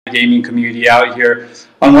gaming community out here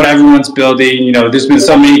on what everyone's building. There's been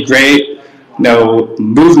so many great,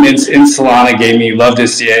 movements in Solana Gaming. Love to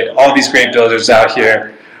see it. All these great builders out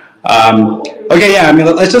here. Okay, yeah,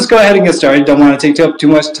 let's just go ahead and get started. Don't want to take up too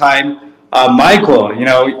much time. Michael,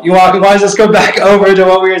 you want to just go back over to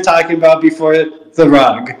what we were talking about before the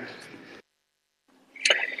rug?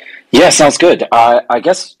 Yeah, sounds good. I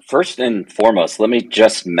guess first and foremost, let me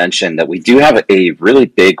just mention that we do have a really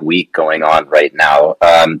big week going on right now.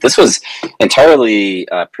 This was entirely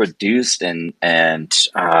produced and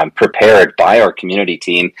prepared by our community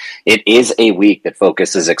team. It is a week that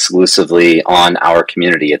focuses exclusively on our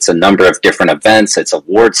community. It's a number of different events. It's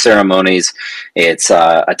award ceremonies. It's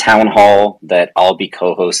a town hall that I'll be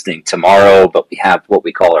co-hosting tomorrow, but we have what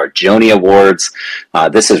we call our Joni Awards.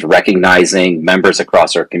 This is recognizing members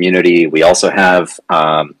across our community. We also have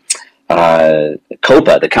COPA,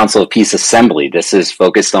 the Council of Peace Assembly. This is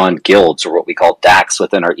focused on guilds, or what we call DACs,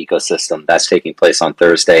 within our ecosystem. That's taking place on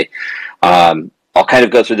Thursday. I'll kind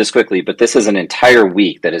of go through this quickly, but this is an entire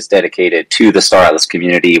week that is dedicated to the Star Atlas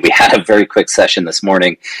community. We had a very quick session this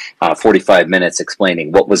morning, 45 minutes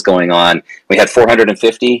explaining what was going on. We had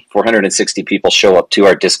 460 people show up to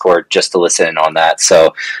our Discord just to listen in on that.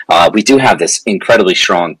 So we do have this incredibly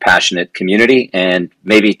strong, passionate community. And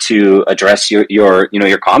maybe to address your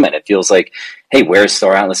comment, it feels like, hey, where's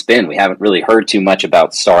Star Atlas been? We haven't really heard too much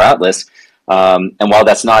about Star Atlas. And while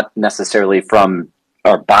that's not necessarily from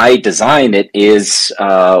or by design, it is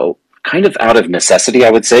kind of out of necessity, I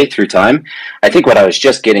would say, through time. I think what I was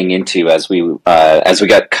just getting into as we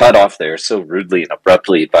got cut off there so rudely and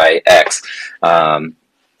abruptly by X on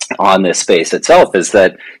this space itself is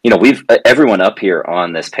that everyone up here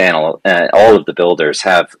on this panel, all of the builders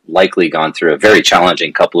have likely gone through a very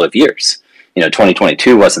challenging couple of years.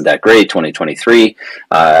 2022 wasn't that great. 2023,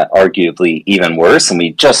 arguably even worse, and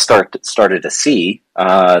we just started to see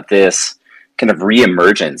this kind of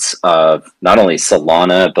reemergence of not only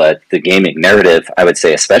Solana, but the gaming narrative, I would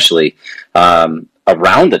say especially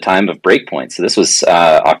around the time of Breakpoint. So this was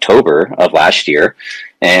October of last year,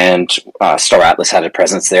 and Star Atlas had a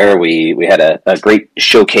presence there. We had a great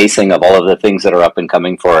showcasing of all of the things that are up and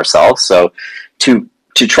coming for ourselves. So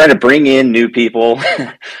to try to bring in new people,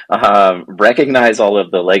 recognize all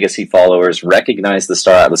of the legacy followers, recognize the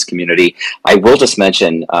Star Atlas community. I will just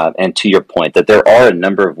mention, and to your point, that there are a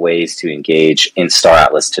number of ways to engage in Star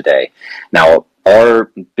Atlas today. Now,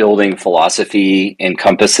 our building philosophy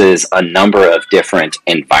encompasses a number of different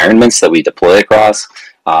environments that we deploy across.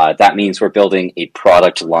 That means we're building a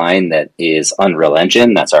product line that is Unreal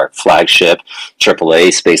Engine. That's our flagship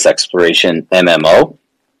AAA space exploration MMO.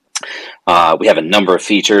 We have a number of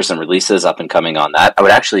features and releases up and coming on that. I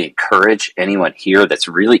would actually encourage anyone here that's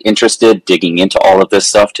really interested digging into all of this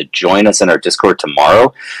stuff to join us in our Discord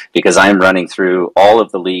tomorrow, because I'm running through all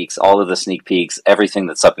of the leaks, all of the sneak peeks, everything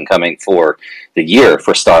that's up and coming for the year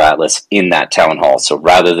for Star Atlas in that town hall. So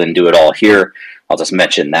rather than do it all here, I'll just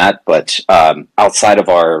mention that. But outside of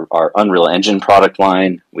our Unreal Engine product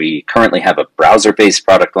line, we currently have a browser-based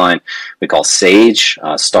product line we call Sage,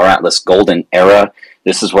 Star Atlas Golden Era.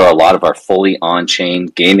 This is where a lot of our fully on-chain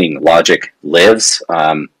gaming logic lives.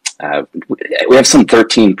 We have some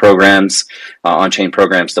 13 programs, on-chain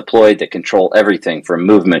programs deployed that control everything from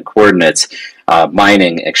movement, coordinates,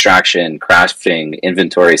 mining, extraction, crafting,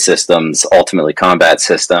 inventory systems, ultimately combat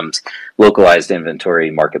systems, localized inventory,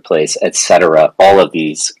 marketplace, etc. All of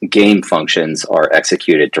these game functions are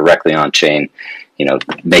executed directly on-chain,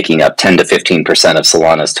 making up 10 to 15% of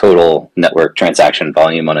Solana's total network transaction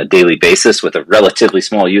volume on a daily basis with a relatively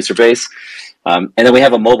small user base. And then we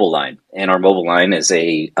have a mobile line, and our mobile line is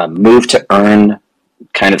a move to earn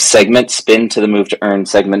kind of segment, spin to the move to earn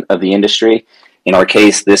segment of the industry. In our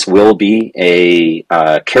case, this will be a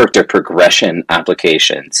character progression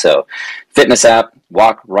application. So fitness app,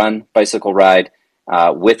 walk, run, bicycle ride,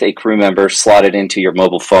 with a crew member slotted into your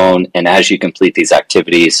mobile phone, and as you complete these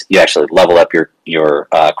activities, you actually level up your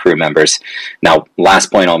crew members. Now,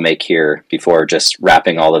 last point I'll make here before just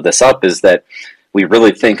wrapping all of this up is that we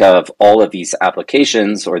really think of all of these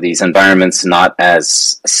applications or these environments not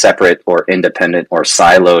as separate or independent or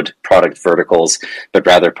siloed product verticals, but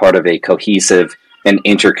rather part of a cohesive and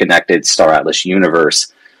interconnected Star Atlas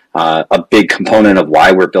universe. A big component of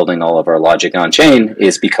why we're building all of our logic on chain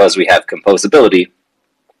is because we have composability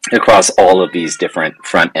across all of these different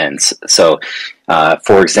front ends. So,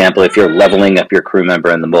 for example, if you're leveling up your crew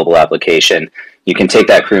member in the mobile application, you can take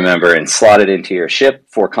that crew member and slot it into your ship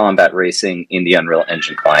for combat racing in the Unreal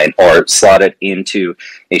Engine client, or slot it into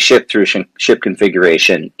a ship through ship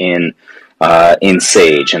configuration in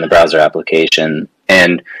Sage in the browser application.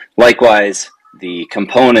 And likewise, the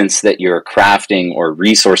components that you're crafting or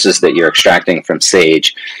resources that you're extracting from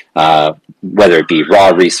Sage, whether it be raw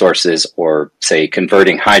resources or, say,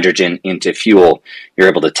 converting hydrogen into fuel, you're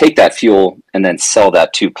able to take that fuel and then sell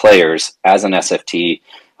that to players as an SFT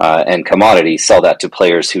and commodity, sell that to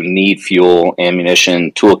players who need fuel,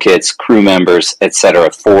 ammunition, toolkits, crew members, etc.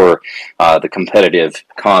 for the competitive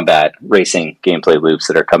combat racing gameplay loops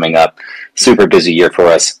that are coming up. Super busy year for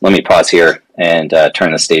us. Let me pause here and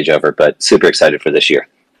turn the stage over, but super excited for this year.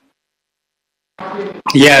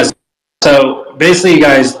 Yes. So basically,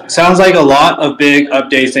 guys, sounds like a lot of big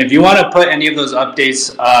updates. And if you want to put any of those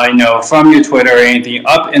updates, from your Twitter or anything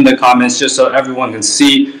up in the comments, just so everyone can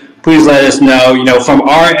see, please let us know. From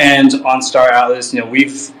our end on Star Atlas,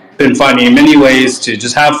 we've been finding many ways to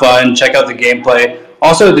just have fun, check out the gameplay.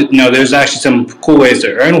 Also, there's actually some cool ways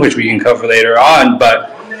to earn, which we can cover later on.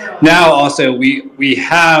 But now also we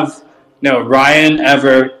have Ryan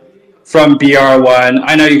Ever from BR1.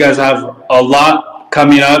 I know you guys have a lot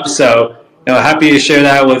coming up, so happy to share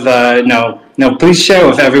that with please share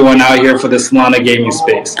with everyone out here for the Solana Gaming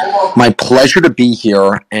space. My pleasure to be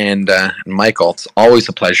here, and Michael, it's always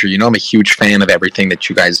a pleasure. I'm a huge fan of everything that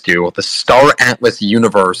you guys do. The Star Atlas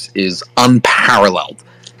universe is unparalleled.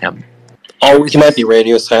 You might be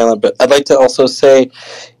radio silent, but I'd like to also say,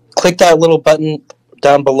 click that little button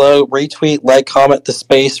down below, retweet, like, comment the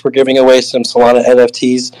space. We're giving away some Solana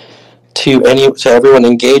NFTs to everyone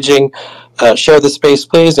engaging. Share the space,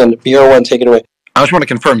 please, and BR1, take it away. I just want to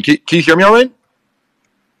confirm. Can you hear me all right?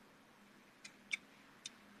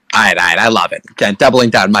 All right, I love it. Again, doubling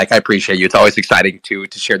down, Mike, I appreciate you. It's always exciting to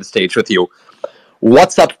share the stage with you.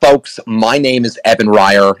 What's up, folks? My name is Evan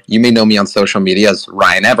Ryer. You may know me on social media as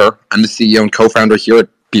Ryan Ever. I'm the CEO and co-founder here at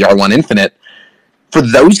BR1 Infinite. For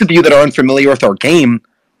those of you that aren't familiar with our game,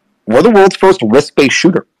 we're the world's first risk-based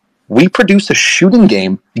shooter. We produce a shooting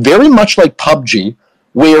game very much like PUBG,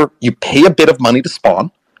 where you pay a bit of money to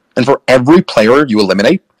spawn, and for every player you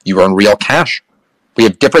eliminate, you earn real cash. We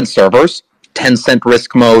have different servers, 10-cent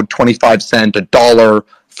risk mode, 25-cent, $1,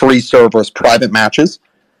 free servers, private matches.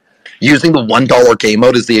 Using the $1 game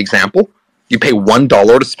mode as the example, you pay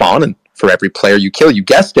 $1 to spawn, and for every player you kill, you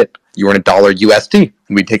guessed it, you earn $1 USD,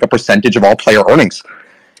 and we take a percentage of all player earnings.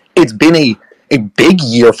 It's been a big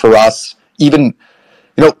year for us. Even,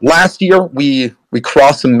 last year we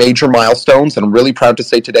crossed some major milestones, and I'm really proud to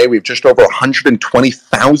say today we have just over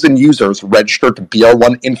 120,000 users registered to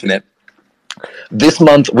BR1 Infinite. This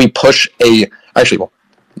month we push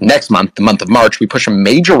next month, the month of March, we push a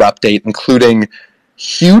major update, including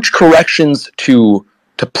huge corrections to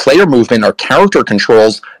player movement, our character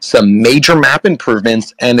controls, some major map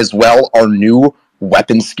improvements, and as well our new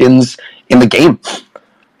weapon skins in the game.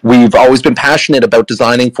 We've always been passionate about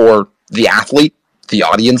designing for the athlete, the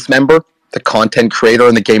audience member, the content creator,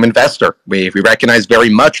 and the game investor. We recognize very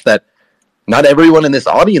much that not everyone in this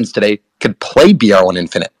audience today could play BR1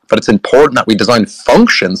 Infinite, but it's important that we design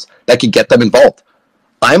functions that could get them involved.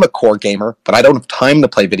 I'm a core gamer, but I don't have time to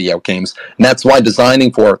play video games, and that's why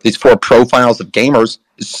designing for these 4 profiles of gamers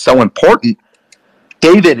is so important.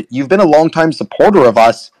 David, you've been a longtime supporter of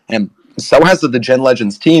us, and so has the Gen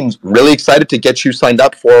Legends teams. Really excited to get you signed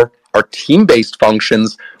up for our team-based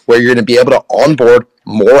functions, where you're going to be able to onboard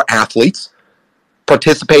more athletes,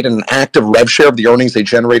 participate in an active rev share of the earnings they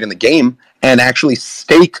generate in the game, and actually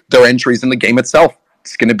stake their entries in the game itself.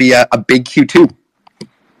 It's going to be a big Q2.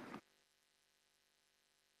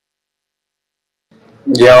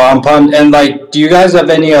 Yeah, I'm pumped. And do you guys have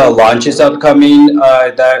any launches upcoming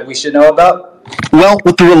that we should know about? Well,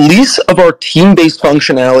 with the release of our team-based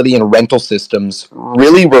functionality and rental systems,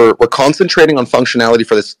 really we're concentrating on functionality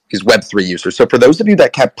for these Web3 users. So for those of you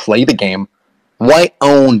that can't play the game, why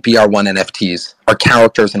own BR1 NFTs, our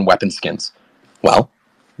characters and weapon skins? Well,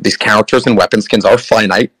 these characters and weapon skins are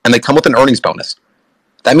finite, and they come with an earnings bonus.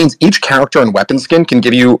 That means each character and weapon skin can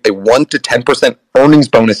give you a 1 to 10% earnings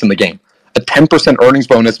bonus in the game. A 10% earnings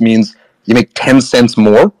bonus means you make 10 cents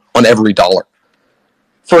more on every dollar.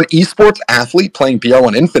 For an esports athlete playing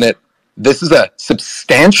BR1 Infinite, this is a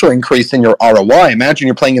substantial increase in your ROI. Imagine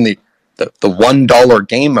you're playing in the $1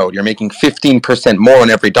 game mode. You're making 15% more on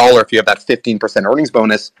every dollar if you have that 15% earnings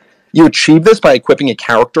bonus. You achieve this by equipping a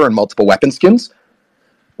character and multiple weapon skins.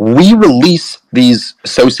 We release these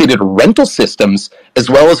associated rental systems as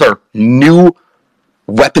well as our new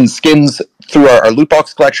weapon skins through our loot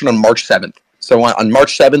box collection on March 7th. So on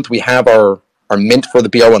March 7th, we have our mint for the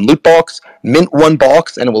BR1 loot box. Mint 1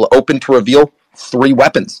 box, and it will open to reveal 3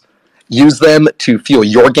 weapons. Use them to fuel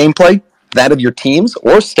your gameplay, that of your teams,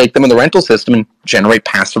 or stake them in the rental system and generate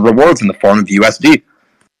passive rewards in the form of USD.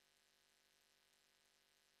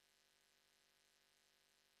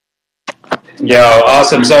 Yo,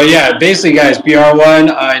 awesome. So yeah, basically, guys,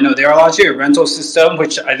 BR1, they're launching a rental system,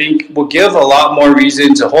 which I think will give a lot more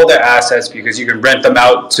reason to hold their assets because you can rent them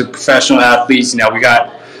out to professional athletes. We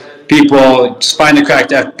got people just find a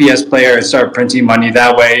cracked FPS player and start printing money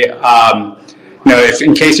that way. If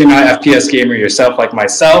in case you're not an FPS gamer yourself, like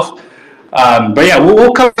myself. But yeah,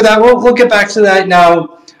 we'll cover that. We'll get back to that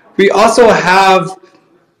now. We also have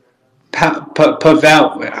Pavel.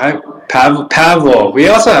 We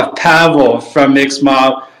also have Pavel from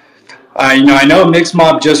Mixmob. I know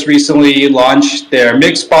Mixmob just recently launched their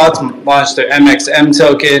Mixbots, launched their MXM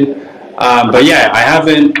token. But yeah, I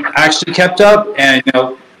haven't actually kept up. And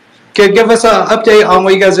give us an update on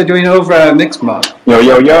what you guys are doing over at Mixmob.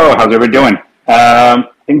 Yo, how's everyone doing?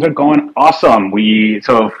 Things are going awesome.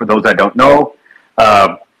 So for those that don't know,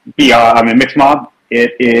 Mixmob.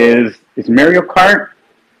 It's Mario Kart.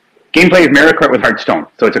 Gameplay is Mario Kart with Hearthstone.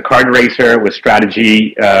 So it's a card racer with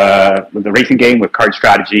strategy, with a racing game with card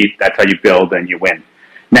strategy. That's how you build and you win.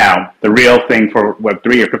 Now, the real thing for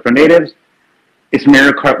Web3 or crypto natives, it's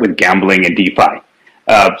Mario Kart with gambling and DeFi.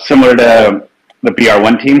 Similar to the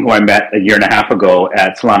BR1 team, who I met a year and a half ago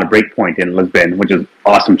at Solana Breakpoint in Lisbon, which is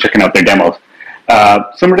awesome, checking out their demos.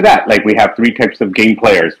 Similar to that, like we have three types of game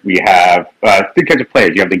players. We have three types of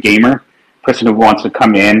players. You have the gamer, person who wants to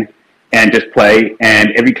come in and just play,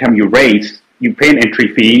 and every time you race, you pay an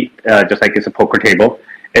entry fee, just like it's a poker table.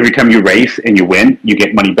 Every time you race and you win, you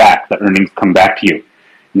get money back. The earnings come back to you.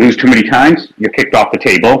 Lose too many times, you're kicked off the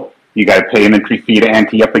table. You got to pay an entry fee to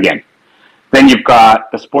ante up again. Then you've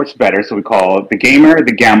got the sports bettor, so we call the gamer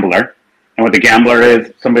the gambler. And what the gambler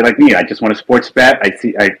is, somebody like me. I just want a sports bet.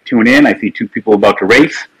 I tune in, I see two people about to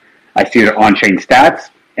race. I see their on-chain stats,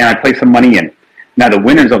 and I play some money in. Now, the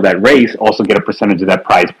winners of that race also get a percentage of that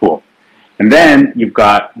prize pool. And then you've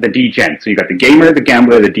got the degen. So you've got the gamer, the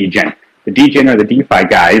gambler, the degen. The degen are the DeFi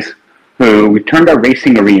guys who we turned our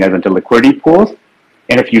racing arenas into liquidity pools.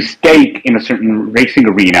 And if you stake in a certain racing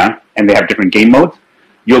arena, and they have different game modes,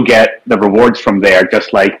 you'll get the rewards from there,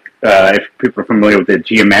 just like if people are familiar with the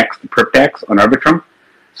GMX, the PerpDex on Arbitrum.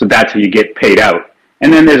 So that's how you get paid out.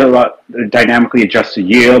 And then there's a lot dynamically adjusted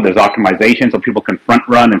yield. There's optimization, so people can front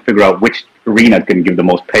run and figure out which arena is going to give the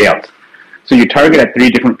most payouts. So you target at three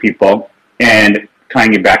different people. And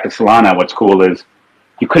tying it back to Solana, what's cool is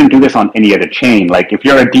you couldn't do this on any other chain. Like if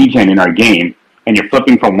you're a degen in our game and you're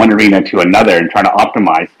flipping from one arena to another and trying to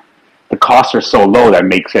optimize, the costs are so low that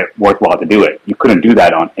makes it worthwhile to do it. You couldn't do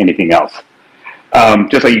that on anything else.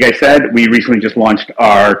 Just like you guys said, we recently just launched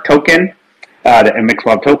our token, the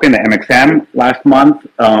MXWAB token, the MXM, last month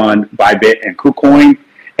on Bybit and KuCoin.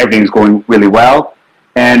 Everything's going really well.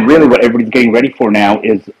 And really what everybody's getting ready for now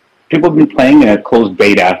is people have been playing in a closed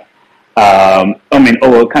beta.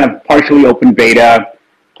 Kind of partially open beta,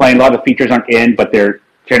 playing a lot of the features aren't in, but they're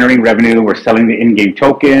generating revenue. We're selling the in-game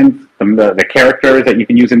tokens, the characters that you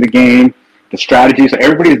can use in the game, the strategy. So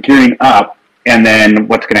everybody's gearing up. And then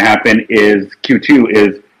what's going to happen is Q2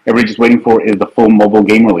 is everybody's just waiting for is the full mobile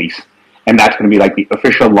game release. And that's going to be like the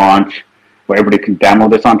official launch where everybody can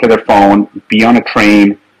download this onto their phone, be on a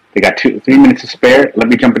train. They got 3 minutes to spare. Let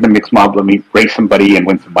me jump into Mixmob. Let me race somebody and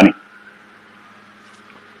win some money.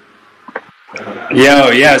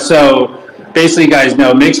 Yeah. So basically, guys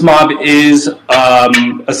know Mixmob is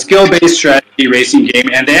a skill-based strategy racing game,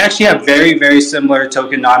 and they actually have very, very similar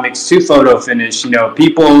tokenomics to Photo Finish.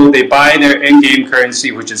 People, they buy their in-game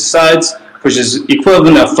currency, which is SUDS, which is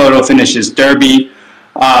equivalent of Photo Finish's Derby,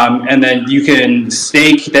 and then you can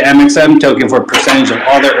stake the MXM token for a percentage of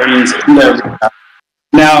all their earnings in there.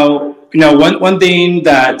 Now, one thing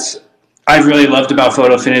that I've really loved about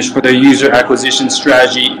Photo Finish for their user acquisition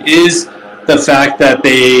strategy is the fact that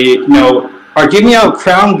they, are giving out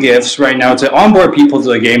crown gifts right now to onboard people to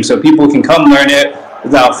the game so people can come learn it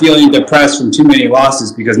without feeling depressed from too many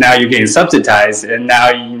losses because now you're getting subsidized and now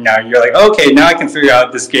you're like, okay, now I can figure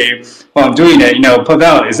out this game while I'm doing it.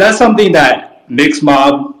 Pavel, is that something that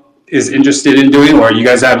Mixmob is interested in doing, or you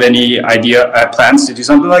guys have any plans to do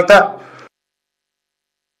something like that?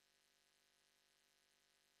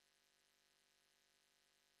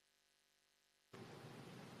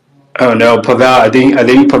 Oh no, Pavel! I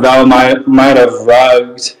think Pavel might have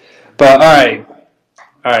rugged, but all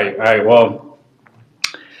right. Well,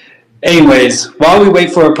 anyways, while we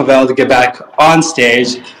wait for Pavel to get back on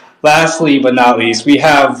stage, lastly but not least, we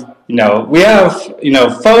have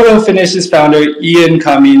Photo Finish's founder Ian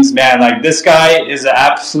Cummings. Man, like this guy is an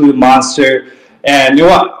absolute monster. And you know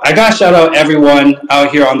what? I gotta shout out everyone out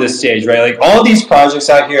here on this stage, right? Like all these projects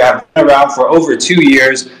out here have been around for over 2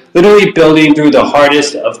 years, literally building through the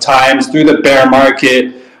hardest of times, through the bear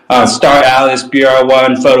market, Star Alice,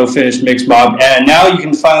 BR1, Photo Finish, Mixmob, and now you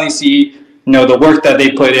can finally see the work that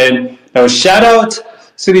they put in. Shout out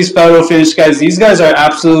to these photo finish guys. These guys are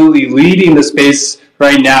absolutely leading the space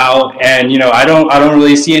right now, and I don't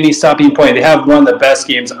really see any stopping point. They have one of the best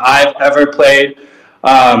games I've ever played.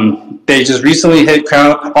 They just recently hit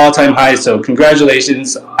Crown all-time high, so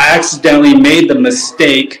congratulations. I accidentally made the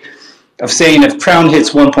mistake of saying if Crown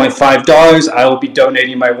hits $1.5, I will be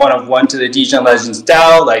donating my 1 of 1 to the Degen Legends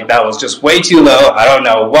DAO. Like, that was just way too low. I don't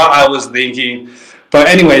know what I was thinking. But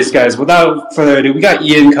anyways, guys, without further ado, we got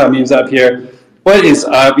Ian Cummings up here. What is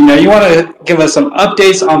up? You want to give us some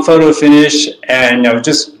updates on Photo Finish and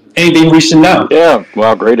just anything we should know? Yeah,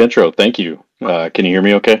 wow, great intro. Thank you. Can you hear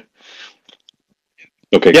me okay?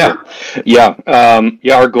 Okay, yeah. Cool. Yeah,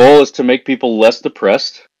 our goal is to make people less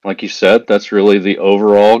depressed. Like you said, that's really the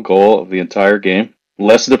overall goal of the entire game.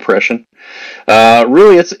 Less depression.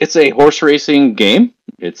 Really, it's a horse racing game.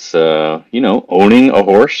 It's, owning a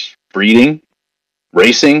horse, breeding,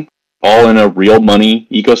 racing, all in a real money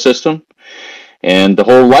ecosystem. And the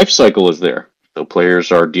whole life cycle is there. So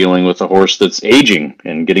players are dealing with a horse that's aging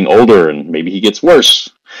and getting older, and maybe he gets worse.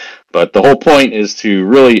 But the whole point is to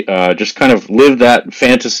really just kind of live that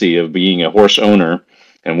fantasy of being a horse owner.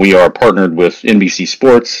 And we are partnered with NBC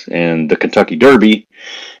Sports and the Kentucky Derby.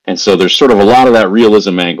 And so there's sort of a lot of that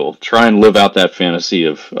realism angle. Try and live out that fantasy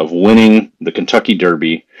of winning the Kentucky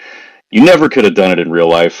Derby. You never could have done it in real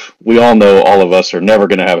life. We all know all of us are never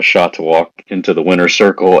going to have a shot to walk into the winner's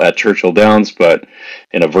circle at Churchill Downs, but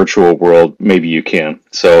in a virtual world, maybe you can.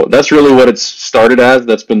 So that's really what it's started as.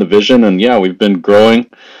 That's been the vision. And yeah, we've been growing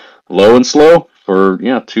low and slow for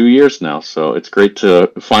 2 years now. So it's great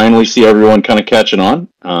to finally see everyone kind of catching on.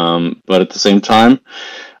 But at the same time,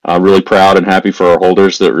 really proud and happy for our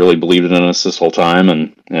holders that really believed in us this whole time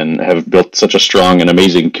and have built such a strong and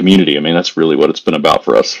amazing community. I mean, that's really what it's been about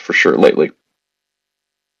for us, for sure, lately.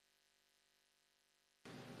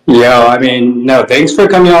 Yeah, I mean, thanks for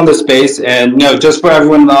coming on the space. And just for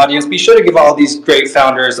everyone in the audience, be sure to give all these great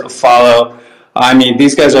founders a follow. I mean,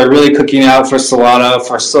 these guys are really cooking out for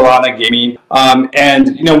Solana Gaming.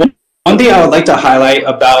 One thing I would like to highlight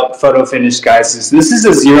about Photo Finish, guys, is this is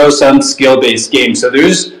a zero-sum skill-based game. So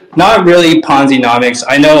there's not really Ponzi-nomics.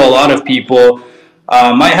 I know a lot of people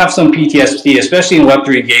might have some PTSD, especially in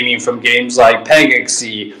Web3 gaming, from games like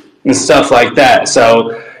PegXC and stuff like that.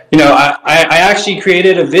 So, I actually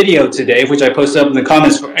created a video today, which I posted up in the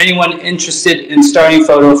comments for anyone interested in starting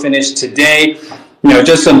Photo Finish today.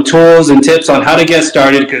 Just some tools and tips on how to get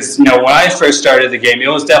started, because, when I first started the game, it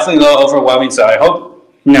was definitely a little overwhelming. So I hope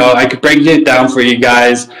I could break it down for you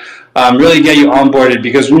guys, really get you onboarded,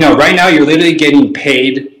 because, right now you're literally getting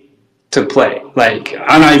paid to play. Like,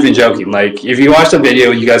 I'm not even joking. Like, if you watch the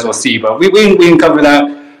video, you guys will see, but we can cover that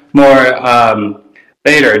more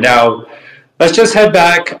later. Now, let's just head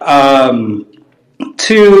back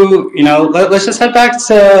let's just head back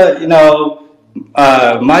to,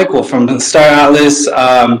 Michael from Star Atlas.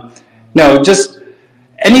 Just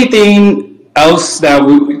anything else that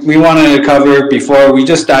we want to cover before we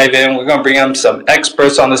just dive in. We're going to bring on some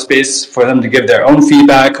experts on the space for them to give their own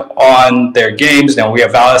feedback on their games. Now, we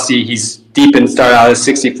have Vallacy. He's deep in Star Atlas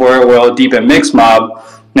 64 world, deep in Mixed Mob.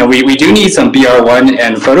 Now, we do need some BR1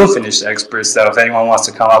 and Photo Finish experts, though, if anyone wants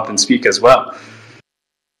to come up and speak as well.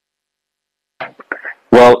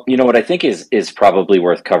 Well, what I think is probably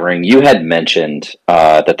worth covering, you had mentioned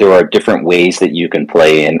that there are different ways that you can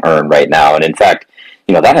play and earn right now. And in fact,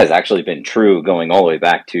 that has actually been true going all the way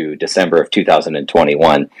back to December of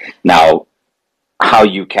 2021. Now, how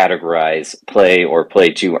you categorize play or play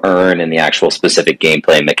to earn in the actual specific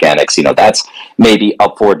gameplay mechanics, that's maybe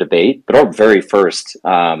up for debate. But our very first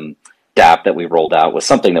DApp that we rolled out was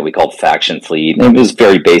something that we called Faction Fleet. And it was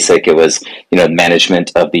very basic. It was,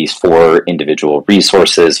 management of these 4 individual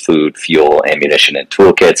resources: food, fuel, ammunition, and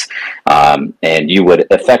toolkits. And you would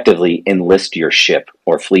effectively enlist your ship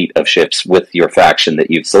or fleet of ships with your faction that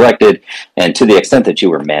you've selected. And to the extent that you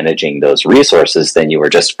were managing those resources, then you were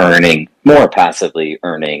just more passively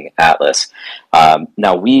earning Atlas.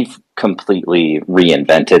 Now, we've completely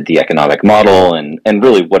reinvented the economic model and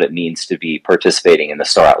really what it means to be participating in the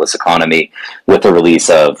Star Atlas economy with the release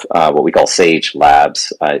of what we call Sage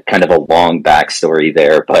Labs. Kind of a long backstory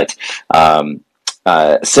there, but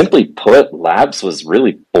simply put, Labs was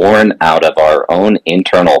really born out of our own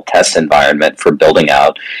internal test environment for building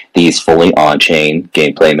out these fully on-chain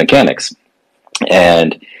gameplay mechanics.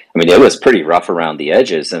 And I mean, it was pretty rough around the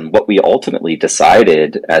edges, and what we ultimately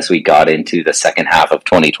decided as we got into the second half of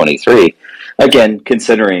 2023, again,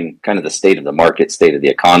 considering kind of the state of the market, state of the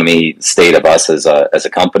economy, state of us as a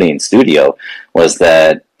company and studio, was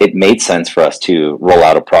that it made sense for us to roll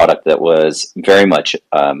out a product that was very much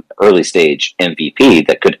early stage MVP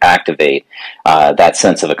that could activate that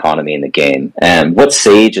sense of economy in the game. And what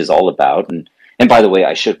Sage is all about, and by the way,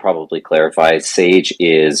 I should probably clarify, Sage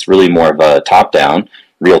is really more of a top-down,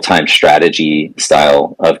 real-time strategy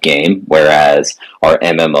style of game, whereas our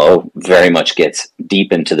MMO very much gets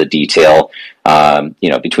deep into the detail,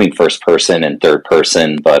 between first person and third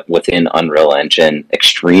person, but within Unreal Engine,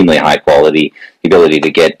 extremely high quality, the ability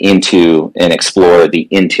to get into and explore the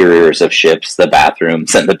interiors of ships, the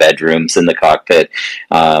bathrooms and the bedrooms and the cockpit,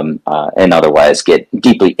 and otherwise get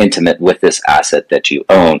deeply intimate with this asset that you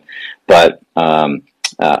own, but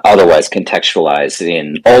otherwise contextualized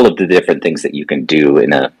in all of the different things that you can do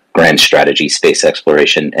in a grand strategy space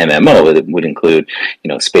exploration MMO. It would include,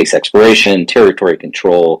 space exploration, territory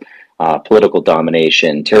control, political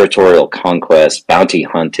domination, territorial conquest, bounty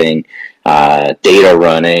hunting, data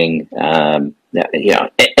running,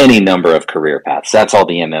 any number of career paths. That's all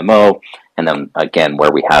the MMO. And then again,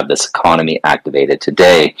 where we have this economy activated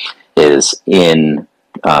today is in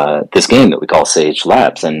this game that we call Sage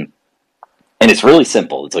Labs. And it's really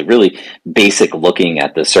simple. It's like really basic looking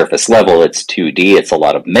at the surface level. It's 2D. It's a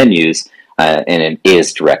lot of menus, and it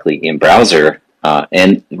is directly in browser.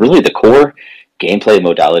 And really the core gameplay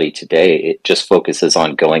modality today, it just focuses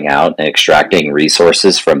on going out and extracting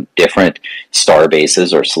resources from different star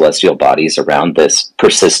bases or celestial bodies around this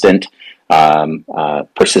persistent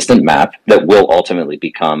map that will ultimately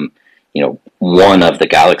become, one of the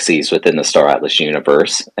galaxies within the Star Atlas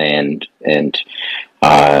universe.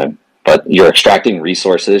 But you're extracting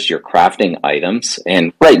resources, you're crafting items,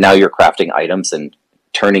 and right now you're crafting items and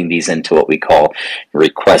turning these into what we call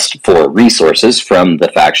request for resources from the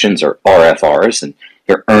factions, or RFRs, and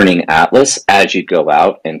you're earning Atlas as you go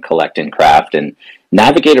out and collect and craft and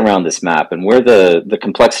navigate around this map. And where the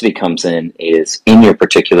complexity comes in is in your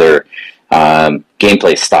particular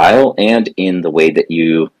gameplay style and in the way that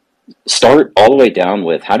you start all the way down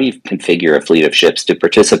with how do you configure a fleet of ships to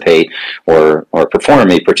participate or perform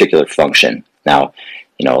a particular function. Now,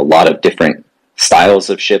 a lot of different styles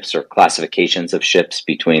of ships or classifications of ships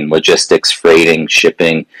between logistics, freighting,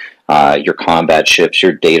 shipping, your combat ships,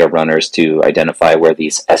 your data runners to identify where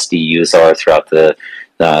these SDUs are throughout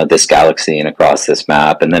this galaxy and across this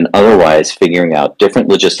map, and then otherwise figuring out different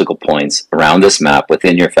logistical points around this map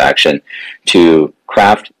within your faction to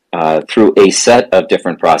craft through a set of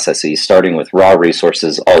different processes, starting with raw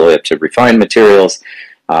resources all the way up to refined materials,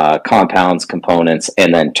 compounds, components,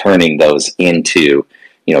 and then turning those into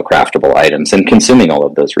craftable items and consuming all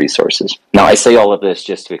of those resources. Now, I say all of this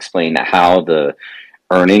just to explain how the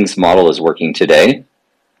earnings model is working today.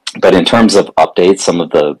 But in terms of updates, some of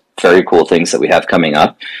the very cool things that we have coming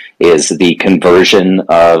up is the conversion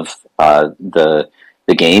of the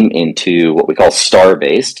game into what we call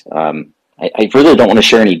star-based. I really don't want to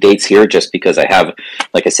share any dates here just because I have,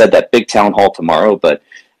 like I said, that big town hall tomorrow, but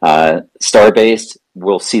star-based,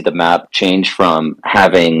 we'll see the map change from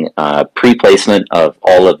having pre-placement of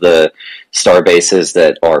all of the star bases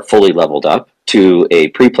that are fully leveled up to a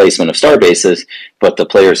pre-placement of star bases, but the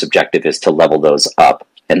player's objective is to level those up.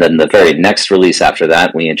 And then the very next release after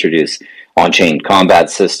that, we introduce on-chain combat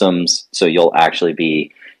systems, so you'll actually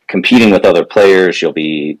be competing with other players, you'll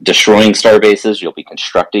be destroying star bases, you'll be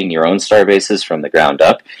constructing your own star bases from the ground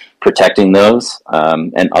up, protecting those,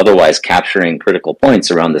 and otherwise capturing critical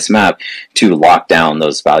points around this map to lock down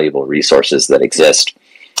those valuable resources that exist.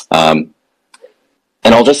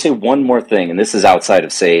 And I'll just say one more thing, and this is outside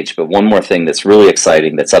of Sage, but one more thing that's really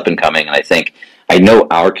exciting that's up and coming, and I know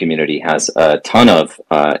our community has a ton of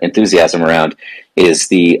enthusiasm around, is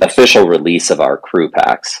the official release of our crew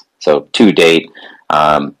packs. So to date,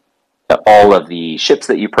 all of the ships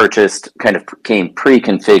that you purchased kind of came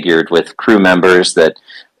pre-configured with crew members that,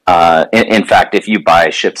 in fact, if you buy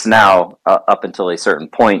ships now, up until a certain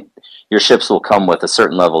point, your ships will come with a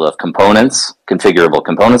certain level of components, configurable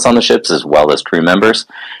components on the ships, as well as crew members.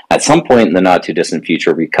 At some point in the not-too-distant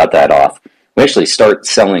future, we cut that off. We actually start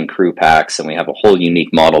selling crew packs, and we have a whole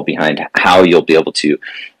unique model behind how you'll be able to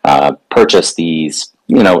purchase these,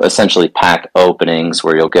 essentially pack openings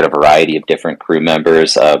where you'll get a variety of different crew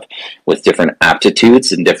members with different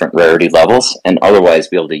aptitudes and different rarity levels, and otherwise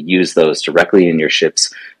be able to use those directly in your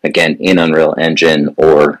ships, again, in Unreal Engine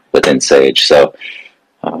or within Sage. So,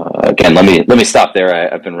 again, let me stop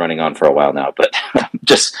there. I've been running on for a while now, but I'm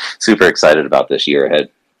just super excited about this year ahead.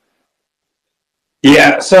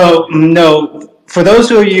 Yeah, so for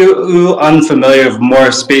those of you who are unfamiliar with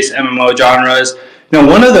more space MMO genres,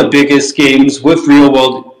 one of the biggest games with real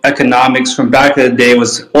world economics from back in the day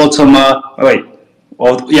was Ultima.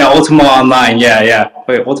 Ultima Online. Yeah.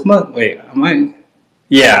 Wait, Ultima? Wait, am I?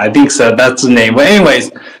 Yeah, I think so. That's the name. But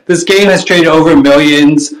anyways, this game has traded over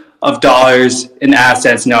millions of dollars in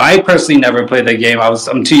assets. Now, I personally never played the game.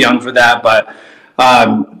 I'm too young for that, but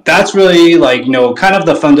that's really like kind of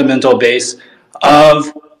the fundamental base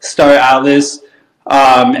of Star Atlas.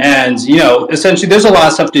 And essentially, there's a lot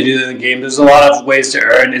of stuff to do in the game. There's a lot of ways to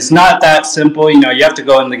earn. It's not that simple. You have to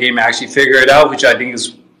go in the game and actually figure it out, which I think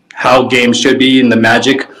is how games should be and the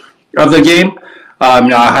magic of the game. I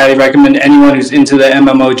highly recommend anyone who's into the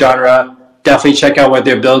MMO genre definitely check out what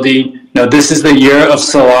they're building. This is the year of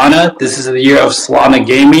Solana. This is the year of Solana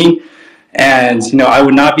Gaming, and I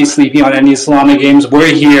would not be sleeping on any Solana games.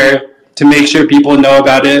 We're here to make sure people know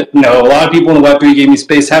about it. A lot of people in the Web3 gaming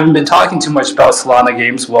space haven't been talking too much about Solana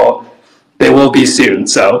games. Well, they will be soon.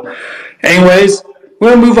 So, anyways,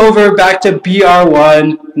 we're gonna move over back to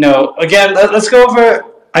BR1. Again, let's go over.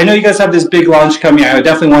 I know you guys have this big launch coming. I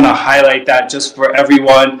definitely want to highlight that just for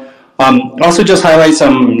everyone. Also, just highlight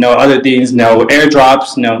some other things.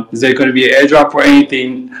 Airdrops. Is there going to be an airdrop or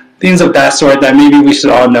anything? Things of that sort that maybe we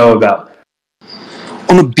should all know about.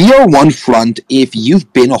 On the BR1 front, if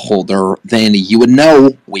you've been a holder, then you would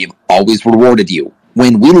know we've always rewarded you.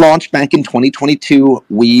 When we launched back in 2022,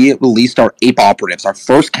 we released our Ape Operatives, our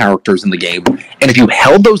first characters in the game. And if you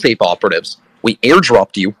held those Ape Operatives, we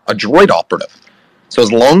airdropped you a Droid Operative. So as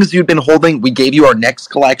long as you've been holding, we gave you our next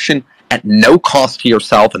collection at no cost to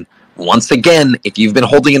yourself. And once again, if you've been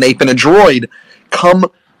holding an ape and a droid, come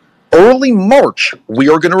early March, we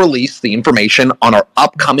are going to release the information on our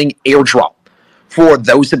upcoming airdrop. For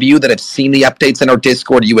those of you that have seen the updates in our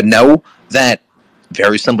Discord, you would know that,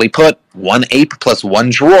 very simply put, one ape plus one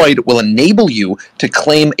droid will enable you to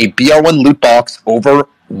claim a BR1 loot box over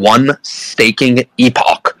one staking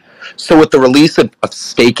epoch. So with the release of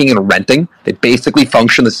staking and renting, they basically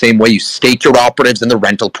function the same way you stake your operatives in the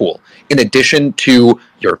rental pool. In addition to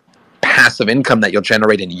your passive income that you'll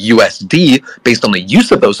generate in USD based on the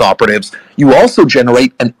use of those operatives, you also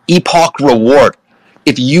generate an epoch reward.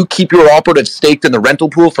 If you keep your operatives staked in the rental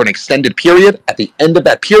pool for an extended period, at the end of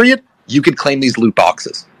that period, you could claim these loot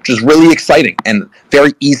boxes, which is really exciting and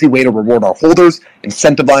very easy way to reward our holders,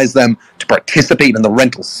 incentivize them to participate in the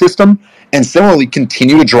rental system, and similarly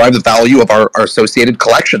continue to drive the value of our associated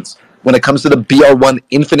collections. When it comes to the BR1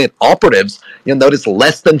 Infinite Operatives, you'll notice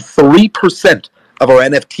less than 3% of our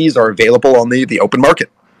NFTs are available on the open market.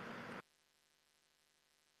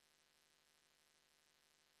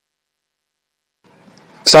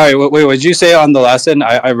 Sorry, wait, what did you say on the last end?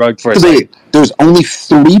 I rugged for a second. There's only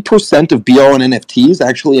 3% of BR1 NFTs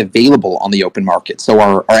actually available on the open market. So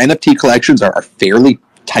our NFT collections are fairly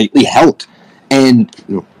tightly held. And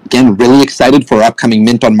again, really excited for our upcoming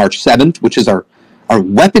mint on March 7th, which is our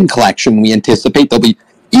weapon collection. We anticipate they'll be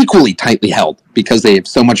equally tightly held because they have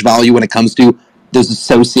so much value when it comes to those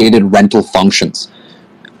associated rental functions.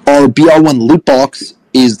 Our BR1 loot box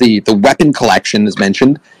is the weapon collection, as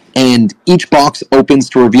mentioned, and each box opens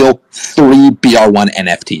to reveal 3 BR1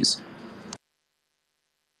 NFTs.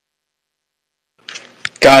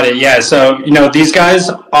 Got it. Yeah. So, these guys,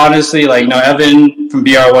 honestly, Evan from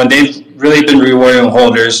BR1, they've really been rewarding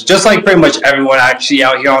holders, just like pretty much everyone actually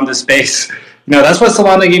out here on the space. That's what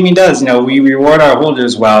Solana Gaming does. We reward our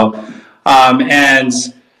holders well. And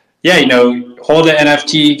yeah, hold an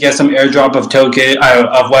NFT, get some airdrop of token,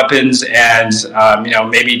 of weapons, and,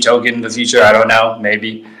 maybe token in the future. I don't know,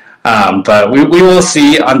 maybe. But we will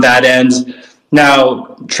see on that end.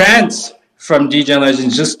 Now, Trance from DGen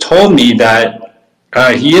Legends just told me that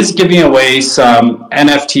he is giving away some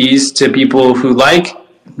NFTs to people who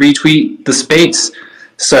retweet the space.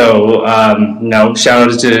 So,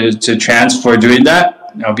 shout out to Trance for doing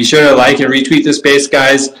that. Be sure to like and retweet the space,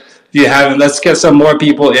 guys. If you haven't, let's get some more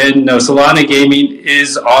people in. Solana Gaming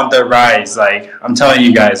is on the rise. I'm telling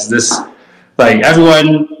you guys, this,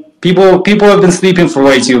 everyone, people have been sleeping for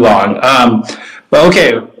way too long. But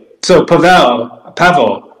okay, so Pavel,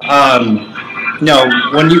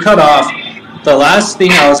 when you cut off, the last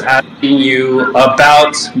thing I was asking you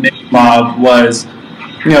about Mixmob was,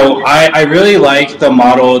 I really like the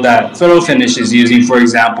model that Photo Finish is using, for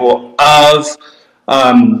example, of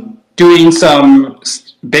doing some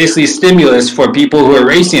basically stimulus for people who are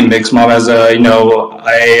racing Mixmob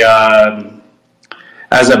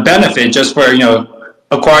as a benefit, just for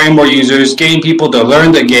acquiring more users, getting people to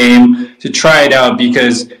learn the game, to try it out,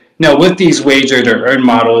 because with these wager to earn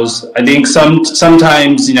models, I think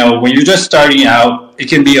sometimes when you're just starting out, it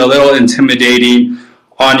can be a little intimidating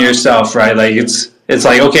on yourself, right? It's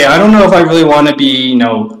like, okay, I don't know if I really want to be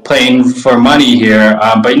playing for money here,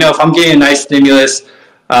 but if I'm getting a nice stimulus,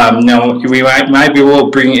 we might be able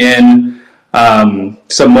to bring in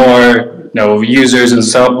some more users and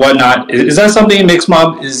so whatnot. Is that something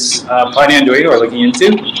Mixmob is planning on doing or looking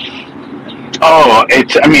into? Oh,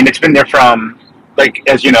 it's been there from, like,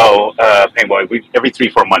 as you know, Painboy, every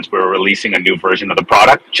 3-4 months we're releasing a new version of the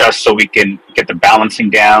product just so we can get the balancing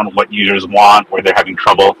down, what users want, where they're having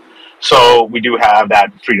trouble. So we do have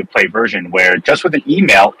that free-to-play version where just with an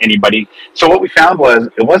email, anybody. So what we found was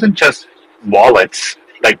it wasn't just wallets,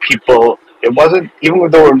 like people. It wasn't, even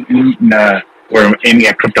though we're aiming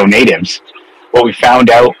at crypto natives. What we found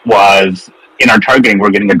out was in our targeting, we're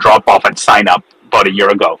getting a drop off at sign up about a year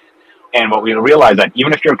ago. And what we realized that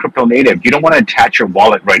even if you're a crypto native, you don't want to attach your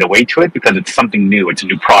wallet right away to it because it's something new. It's a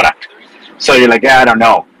new product. So you're like, I don't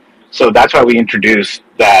know. So that's why we introduced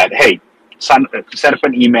that, hey, set up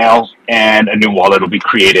an email and a new wallet will be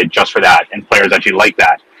created just for that. And players actually like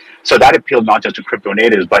that. So that appealed not just to crypto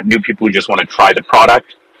natives, but new people who just want to try the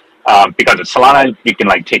product. Because it's Solana, you can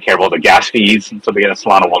take care of all the gas fees. So they get a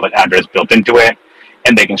Solana wallet address built into it.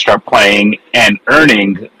 And they can start playing and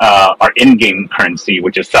earning our in-game currency,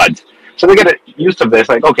 which is SUDs. So they get used to this,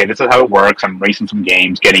 like, okay, this is how it works. I'm racing some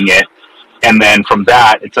games, getting it. And then from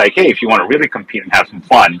that, it's like, hey, if you want to really compete and have some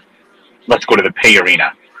fun, let's go to the pay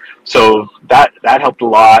arena. So that helped a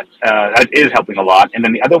lot. That is helping a lot. And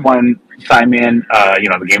then the other one, Simon,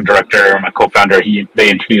 the game director, my co-founder,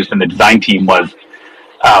 they introduced in the design team was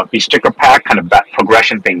the sticker pack kind of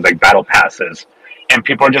progression things like battle passes. And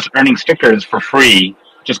people are just earning stickers for free,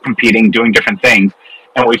 just competing, doing different things.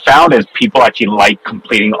 And what we found is people actually like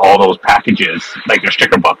completing all those packages, like their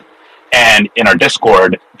sticker book. And in our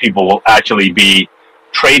Discord, people will actually be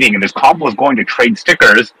trading, and this combo is going to trade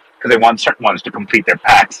stickers because they want certain ones to complete their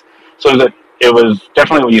packs. So it was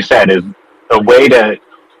definitely what you said, is a way to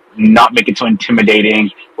not make it so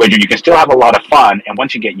intimidating, where you can still have a lot of fun. And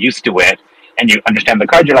once you get used to it and you understand the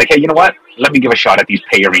card, you're like, hey, you know what? Let me give a shot at these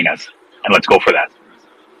pay arenas, and let's go for that.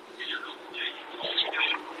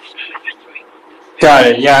 Got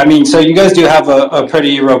it. Yeah, so you guys do have a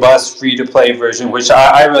pretty robust free-to-play version, which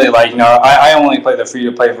I really like. I only play the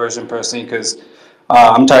free-to-play version personally because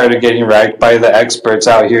I'm tired of getting wrecked by the experts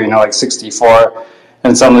out here, like 64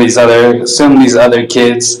 and some of these other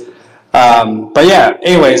kids. But yeah,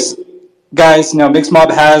 anyways, guys,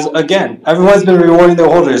 Mixmob has, again, everyone's been rewarding their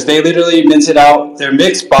holders. They literally minted out their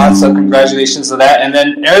Mix bot, so congratulations to that, and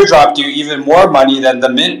then airdropped you even more money than the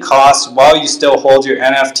mint cost while you still hold your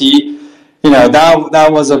NFT.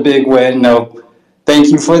 That was a big win. Thank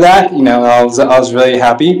you for that. I was really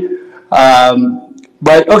happy.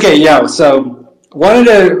 But okay, yeah. So wanted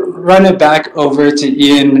to run it back over to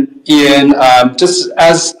Ian. Just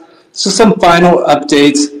some final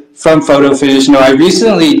updates from Photo Finish. I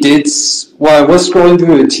recently I was scrolling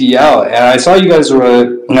through the TL and I saw you guys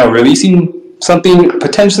were releasing something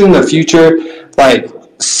potentially in the future, like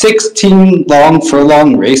 16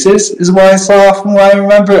 furlong races is what I saw from what I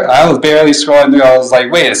remember. I was barely scrolling through. I was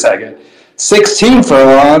like, wait a second, 16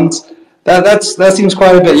 furlongs? That seems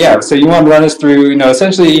quite a bit. Yeah. So you want to run us through,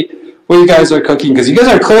 essentially what you guys are cooking, because you guys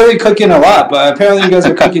are clearly cooking a lot, but apparently you guys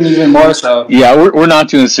are cooking even more. So yeah, we're not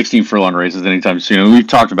doing 16 furlong races anytime soon. We've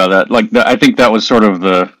talked about that. I think that was sort of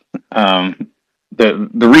the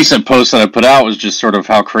recent post that I put out was just sort of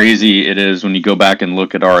how crazy it is when you go back and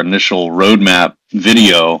look at our initial roadmap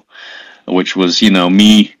video, which was,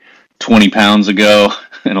 me 20 pounds ago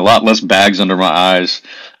and a lot less bags under my eyes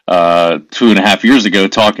 2.5 years ago,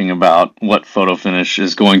 talking about what Photo Finish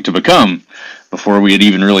is going to become before we had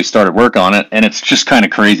even really started work on it. And it's just kind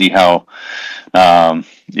of crazy how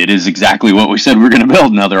it is exactly what we said we were going to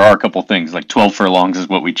build. Now, there are a couple things, like 12 furlongs is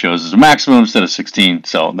what we chose as a maximum instead of 16.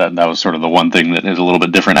 So that was sort of the one thing that is a little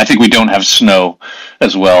bit different. I think we don't have snow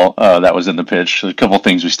as well. That was in the pitch. There's a couple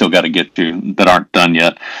things we still got to get to that aren't done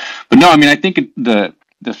yet. But no, I think the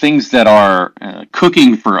things that are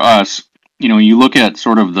cooking for us, you look at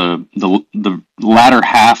sort of the latter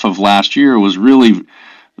half of last year was really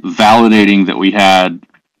validating that we had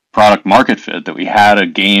product market fit, that we had a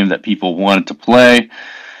game that people wanted to play,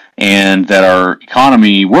 and that our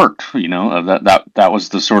economy worked. That was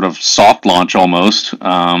the sort of soft launch almost,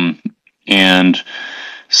 and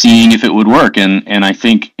seeing if it would work. And I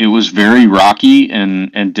think it was very rocky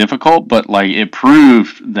and difficult, but it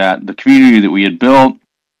proved that the community that we had built,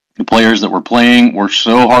 the players that were playing, were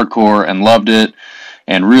so hardcore and loved it.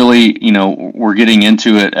 And really, we're getting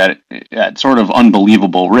into it at sort of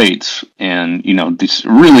unbelievable rates, and this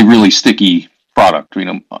really, really sticky product.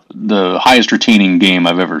 The highest retaining game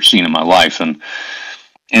I've ever seen in my life,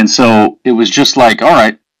 and so it was just like, all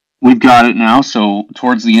right, we've got it now. So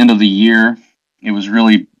towards the end of the year, it was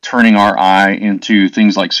really turning our eye into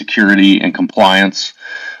things like security and compliance,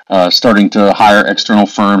 starting to hire external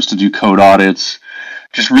firms to do code audits,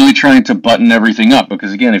 just really trying to button everything up,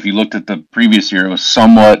 because again, if you looked at the previous year, it was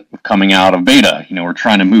somewhat coming out of beta. We're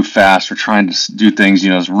trying to move fast, we're trying to do things,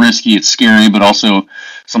 it's risky, it's scary, but also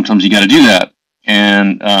sometimes you got to do that.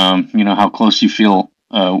 And how close you feel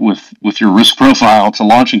with your risk profile to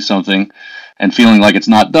launching something and feeling like it's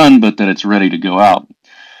not done, but that it's ready to go out.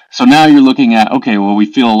 So now you're looking at, okay, well, we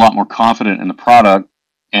feel a lot more confident in the product,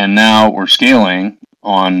 and now we're scaling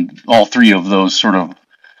on all three of those sort of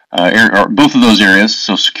or both of those areas,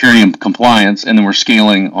 so security and compliance, and then we're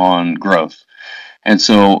scaling on growth. And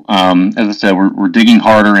so, as I said, we're digging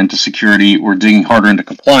harder into security, we're digging harder into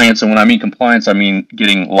compliance, and when I mean compliance, I mean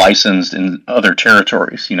getting licensed in other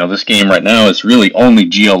territories. This game right now is really only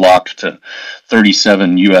geo-locked to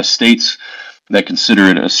 37 U.S. states that consider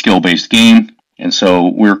it a skill-based game, and so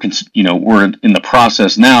we're in the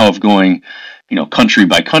process now of going country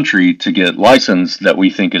by country to get licensed that we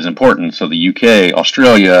think is important. So the UK,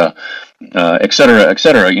 Australia, et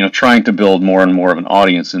cetera, trying to build more and more of an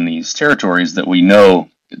audience in these territories that we know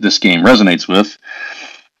this game resonates with.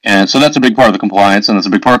 And so that's a big part of the compliance, and it's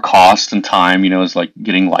a big part of cost and time, is like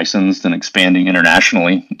getting licensed and expanding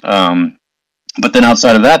internationally. But then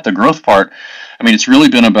outside of that, the growth part, it's really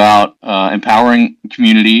been about empowering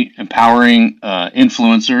community, empowering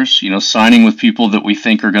influencers, signing with people that we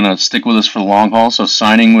think are going to stick with us for the long haul. So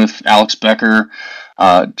signing with Alex Becker,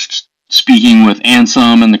 speaking with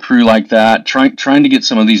Ansem and the crew like that, trying to get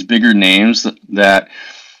some of these bigger names that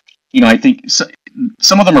I think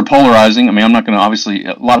some of them are polarizing. I'm not going to, obviously,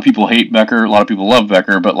 a lot of people hate Becker, a lot of people love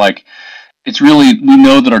Becker, but it's really, we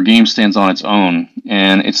know that our game stands on its own,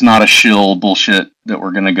 and it's not a shill bullshit that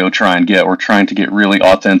we're going to go try and get. We're trying to get really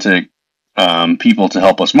authentic people to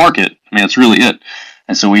help us market. That's really it.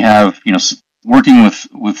 And so we have, working with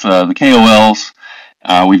the KOLs,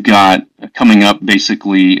 we've got coming up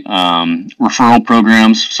basically referral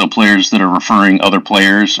programs. So players that are referring other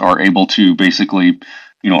players are able to basically,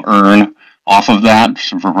 earn off of that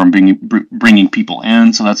from bringing people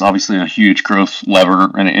in. So that's obviously a huge growth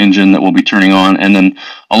lever and an engine that we'll be turning on. And then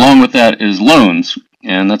along with that is loans.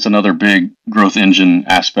 And that's another big growth engine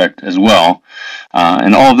aspect as well.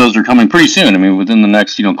 And all of those are coming pretty soon. Within the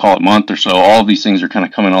next, call it month or so, all of these things are kind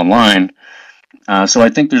of coming online. So I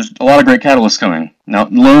think there's a lot of great catalysts coming. Now,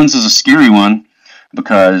 loans is a scary one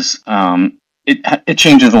because it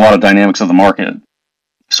changes a lot of dynamics of the market.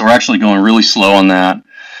 So we're actually going really slow on that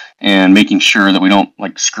and making sure that we don't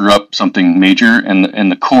screw up something major.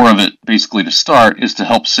 And the core of it, basically to start, is to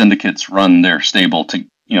help syndicates run their stable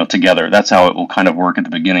together. That's how it will kind of work at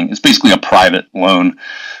the beginning. It's basically a private loan,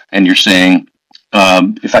 and you're saying,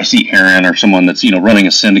 if I see Aaron or someone that's running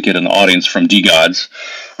a syndicate in the audience from D-Gods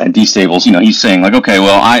and D-Stables, he's saying okay,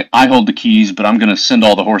 well, I hold the keys, but I'm going to send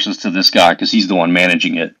all the horses to this guy because he's the one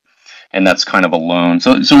managing it, and that's kind of a loan.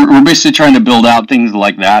 So we're basically trying to build out things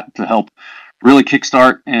like that to help really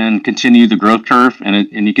kickstart and continue the growth curve,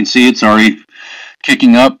 and you can see it's already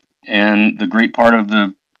kicking up. And the great part of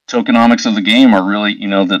the tokenomics of the game are really,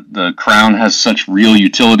 that the crown has such real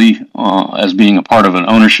utility as being a part of an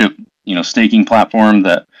ownership, staking platform,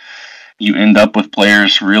 that you end up with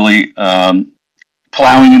players really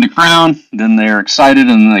plowing into crown, then they're excited,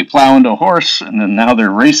 and then they plow into a horse, and then now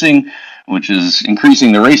they're racing, which is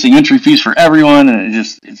increasing the racing entry fees for everyone, and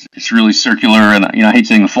it's really circular. And I hate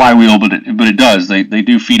saying the flywheel, but it does. They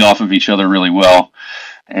do feed off of each other really well,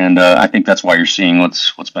 and I think that's why you're seeing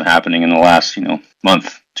what's been happening in the last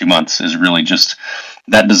month, 2 months, is really just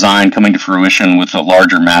that design coming to fruition with a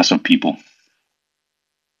larger mass of people.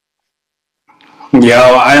 Yo,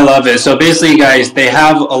 I love it. So basically, guys, they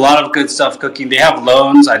have a lot of good stuff cooking. They have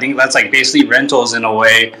loans. I think that's basically rentals in a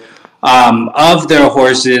way. Of their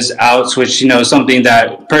horses out, which something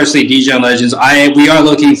that personally DJ Legends, we are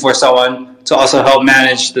looking for someone to also help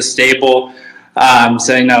manage the stable.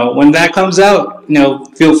 So when that comes out,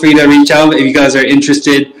 feel free to reach out if you guys are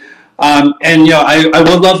interested. And I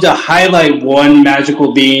would love to highlight one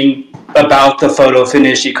magical being about the photo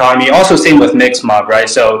finish economy. Also, same with Mixmob, right?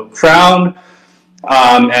 So Crown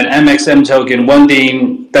and MXM token, one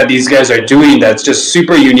thing that these guys are doing that's just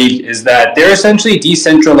super unique is that they're essentially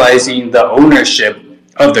decentralizing the ownership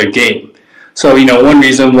of their game. So, one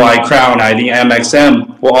reason why Crown, I think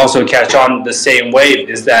MXM will also catch on the same wave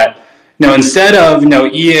is that, instead of,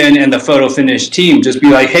 Ian and the photo finish team just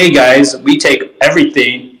be like, hey guys, we take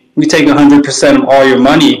everything, we take 100% of all your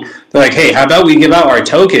money. They're like, hey, how about we give out our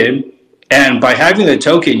token? And by having the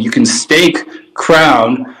token, you can stake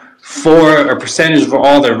Crown for a percentage of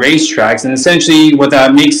all the racetracks, and essentially what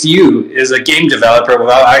that makes you is a game developer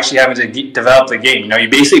without actually having to develop the game. You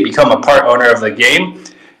basically become a part owner of the game,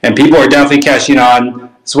 and people are definitely cashing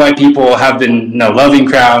on. That's why people have been loving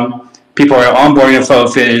Crown. people are onboarding to photo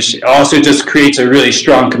finish. It also just creates a really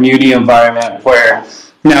strong community environment where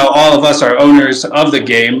now all of us are owners of the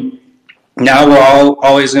game. Now we're all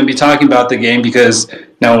always going to be talking about the game because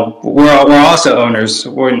we're also owners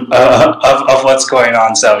of what's going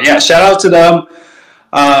on. So yeah, shout out to them.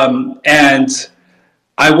 And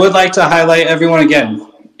I would like to highlight everyone again.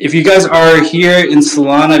 If you guys are here in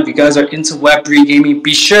Solana, if you guys are into Web3 gaming,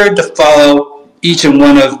 be sure to follow each and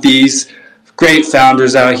one of these great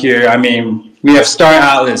founders out here. I mean, we have Star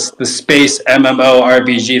Atlas, the space MMO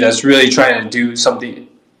RPG that's really trying to do something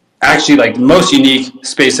actually like the most unique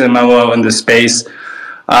space MMO in the space.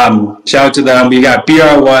 Shout out to them. We got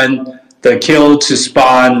BR1, the kill to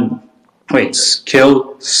spawn. Wait,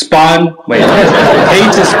 kill spawn. Wait,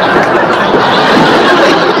 pay to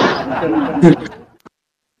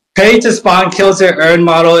pay to spawn, kill to earn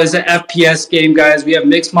model is an FPS game, guys. We have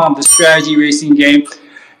Mixmom, the strategy racing game,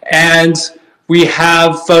 and we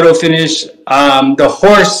have Photo Finish, the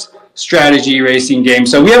horse strategy racing game.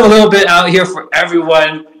 So we have a little bit out here for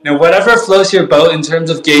everyone. Whatever floats your boat in terms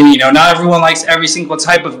of gaming. Not everyone likes every single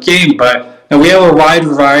type of game, but we have a wide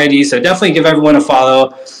variety. So definitely give everyone a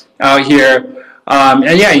follow out here.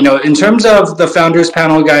 And yeah, in terms of the founders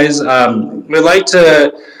panel, guys, we'd like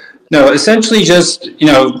to, essentially just,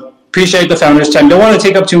 appreciate the founders' time. Don't want to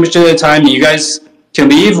take up too much of the time. You guys can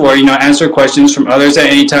leave or, answer questions from others at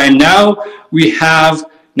any time. Now we have,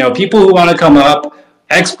 people who want to come up,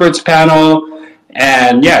 experts panel.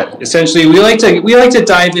 And yeah, essentially, we like to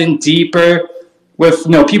dive in deeper with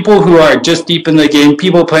people who are just deep in the game,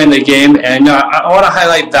 people playing the game. And I want to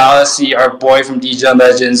highlight Vallacy, our boy from DJ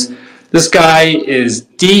Legends. This guy is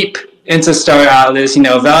deep into Star Atlas.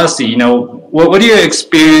 Vallacy, what are your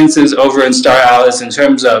experiences over in Star Atlas in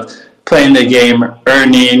terms of playing the game,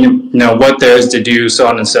 earning, what there is to do, so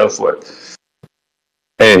on and so forth?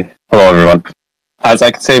 Hey, hello everyone. As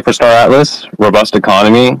I could say for Star Atlas, robust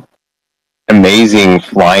economy, amazing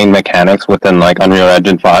flying mechanics within like Unreal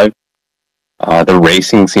Engine 5. The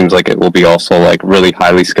racing seems like it will be also like really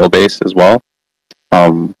highly skill based as well.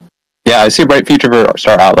 Yeah, I see a bright future for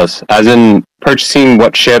Star Atlas, as in purchasing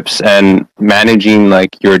what ships and managing like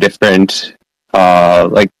your different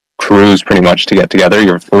like crews pretty much to get together,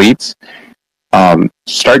 your fleets.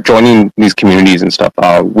 Start joining these communities and stuff.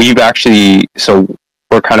 We're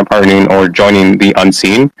kind of partnering or joining the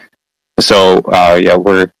Unseen. So yeah,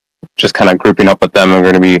 we're just kind of grouping up with them, and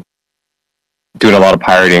we're going to be doing a lot of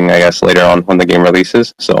pirating, I guess, later on when the game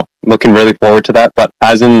releases. So looking really forward to that. But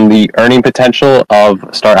as in the earning potential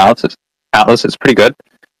of Star Atlas is pretty good.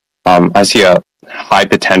 I see a high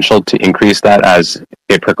potential to increase that as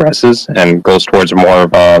it progresses and goes towards more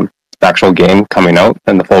of an actual game coming out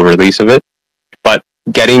and the full release of it. But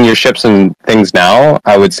getting your ships and things now,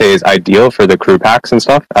 I would say, is ideal for the crew packs and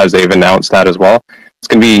stuff, as they've announced that as well. It's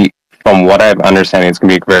going to be, from what I'm understanding, it's going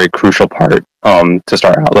to be a very crucial part to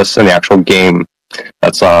Star Atlas and the actual game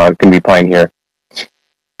that's going to be playing here.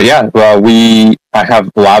 But yeah, well, I have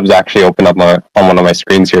labs actually open up on one of my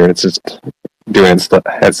screens here. It's just doing its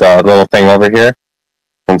a little thing over here.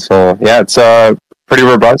 And so, yeah, it's a pretty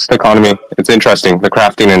robust economy. It's interesting, the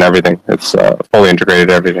crafting and everything. It's fully integrated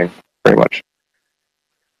everything, pretty much.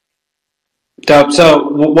 Dope. So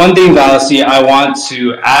one thing, Vallacy, I want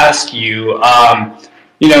to ask you,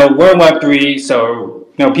 we're in Web3, so,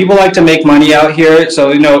 people like to make money out here.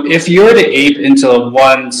 So, if you were to ape into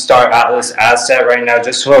one Star Atlas asset right now,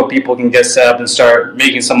 just so people can get set up and start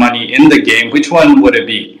making some money in the game, which one would it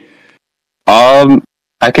be?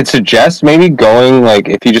 I could suggest maybe going, like,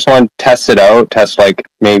 if you just want to test it out, test, like,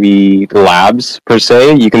 maybe labs, per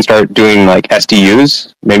se, you can start doing, like,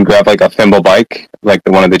 SDUs. Maybe grab, like, a Thimble bike, like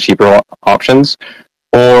one of the cheaper options.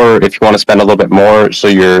 Or if you want to spend a little bit more so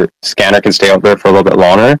your scanner can stay out there for a little bit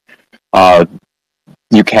longer,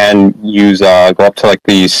 you can use, go up to, like,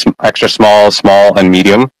 the extra small, and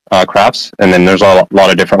medium crafts. And then there's a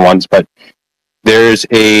lot of different ones. But there's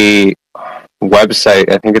a website,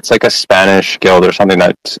 I think it's like a Spanish guild or something,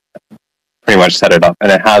 that pretty much set it up,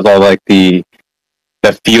 and it has all like the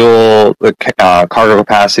fuel, the cargo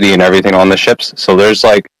capacity and everything on the ships. So there's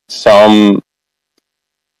like there's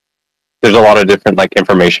a lot of different like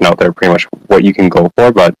information out there, pretty much what you can go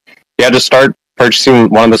for. But yeah, just start purchasing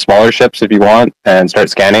one of the smaller ships if you want, and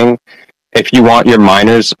start scanning. If you want your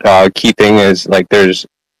miners, key thing is like there's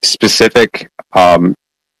specific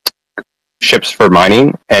ships for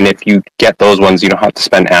mining, and if you get those ones, you don't have to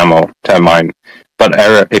spend ammo to mine. But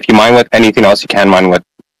if you mine with anything else, you can mine with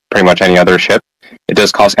pretty much any other ship. It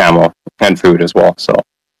does cost ammo and food as well. So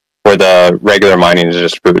for the regular mining, is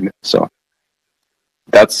just food. So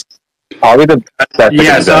that's probably the best.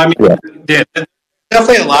 Yeah. So I mean,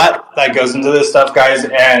 definitely a lot that goes into this stuff, guys.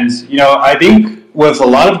 And, I think with a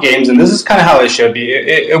lot of games, and this is kind of how it should be,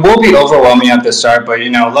 it will be overwhelming at the start, but,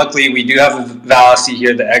 luckily we do have Vallacy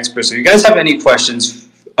here, the expert. So if you guys have any questions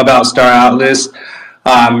about Star Atlas,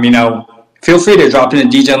 feel free to drop in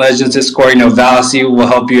the DJ Legends Discord. Vallacy will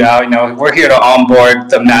help you out. We're here to onboard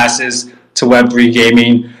the masses to Web3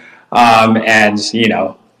 gaming. And,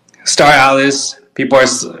 Star Atlas, people,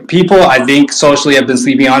 I think, socially have been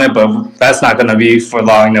sleeping on it, but that's not going to be for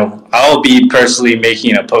long. I'll be personally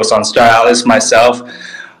making a post on Star Atlas myself.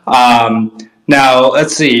 Now,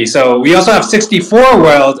 let's see. So we also have 64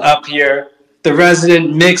 World up here, the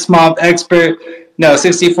resident mixed mob expert. No,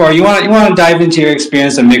 64. You want to dive into your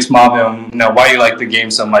experience of mixed mob and why you like the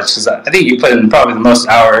game so much? Because I think you put in probably the most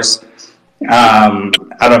hours out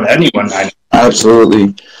of anyone I know.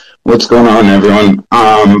 Absolutely. What's going on, everyone?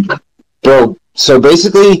 Bro, so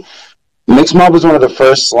basically, Mixed Mob was one of the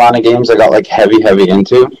first Solana games I got heavy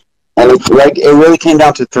into, and it really came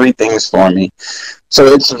down to three things for me. So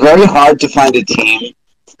it's very hard to find a team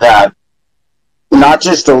that not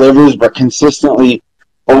just delivers but consistently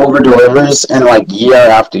over delivers and year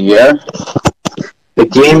after year. The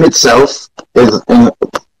game itself is.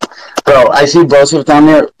 Bro, I see Joseph down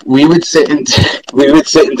there. We would sit in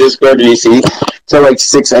Discord VC till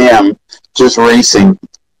 6 a.m. just racing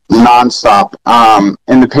nonstop.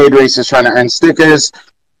 And the paid races trying to earn stickers.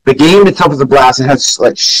 The game itself is a blast. It has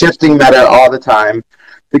shifting meta all the time.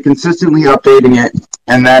 They're consistently updating it,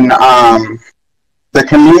 and then the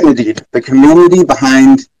community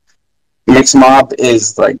behind Mixed Mob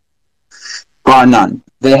is bar none.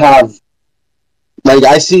 They have. They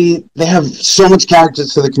have so much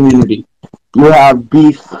characters for the community. You have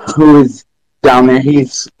Beef, who is down there.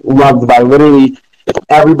 He's loved by literally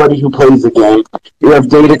everybody who plays the game. You have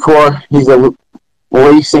Datacore. He's a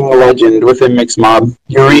racing legend within Mixed Mob.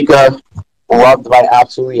 Eureka, loved by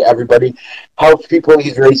absolutely everybody. Helps people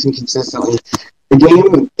he's racing consistently. The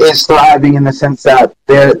game is thriving in the sense that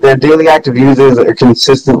their daily active users are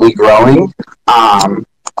consistently growing.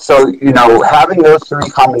 So, having those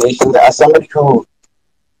three combinations, as somebody who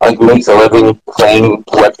makes a living playing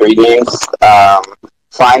Web3 games,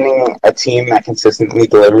 finding a team that consistently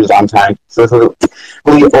delivers on time, consistently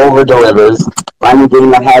over-delivers, finding a game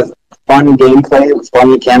that has fun gameplay, fun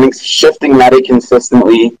mechanics, shifting meta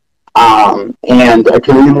consistently, and a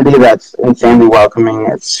community that's insanely welcoming.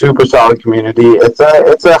 It's super solid community. It's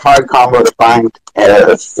a hard combo to find,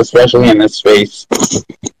 especially in this space.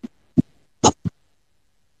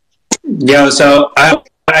 Yeah, so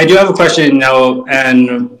I do have a question now,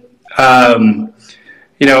 and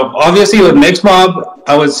obviously with Mixed Mob,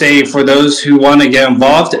 I would say for those who want to get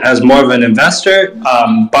involved as more of an investor,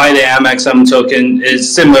 buy the AmXM token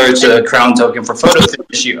is similar to the Crown token for photo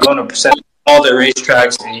finish. You own a percent of all the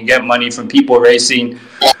racetracks, and you get money from people racing.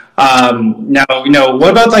 Now,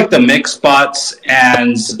 what about the mix bots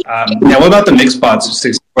and what about the mix bots?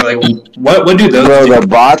 What do those? Bro, do? the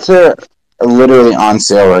bots are literally on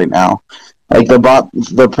sale right now.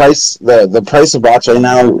 The price of bots right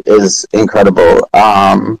now is incredible.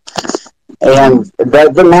 And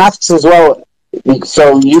the masks as well.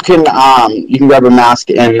 So you can grab a mask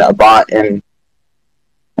and a bot, and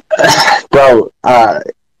bro,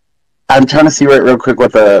 I'm trying to see real quick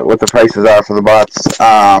what the prices are for the bots.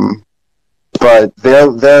 But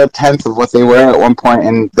they're a tenth of what they were at one point,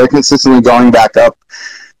 and they're consistently going back up.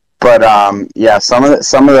 But yeah, some of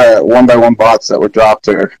the 1x1 bots that were dropped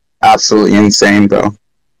are absolutely insane, though.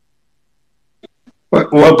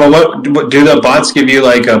 What do the bots give you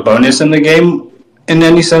a bonus in the game in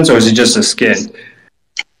any sense, or is it just a skin?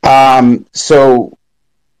 So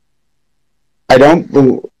I don't.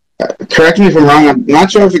 Correct me if I'm wrong. I'm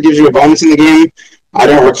not sure if it gives you a bonus in the game. I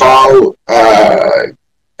don't recall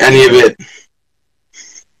any of it.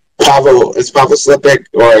 Pavel Slipik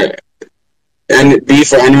or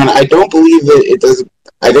Beef or anyone. I don't believe it does.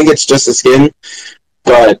 I think it's just a skin,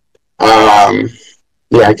 but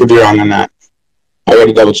yeah, I could be wrong on that. I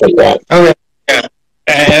gotta double check that. Okay, yeah.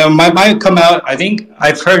 And might come out. I think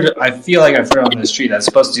I feel like I've heard on the street that's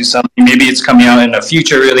supposed to do something. Maybe it's coming out in a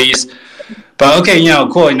future release. But okay,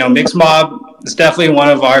 cool. Mixed Mob is definitely one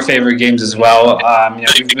of our favorite games as well.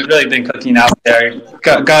 We've really been cooking out there.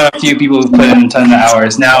 Got a few people who've put in a ton of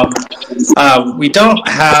hours. Now, we don't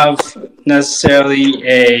have necessarily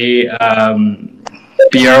a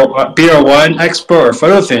BR1 expert or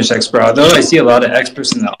photo finish expert, although I see a lot of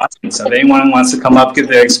experts in the audience. So if anyone wants to come up, give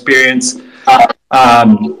their experience.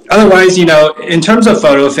 Otherwise, in terms of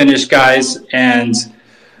photo finish, guys, and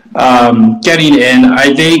getting in,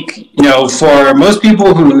 I think, for most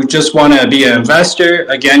people who just want to be an investor,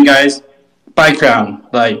 again, guys, buy Crown.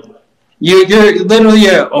 you're literally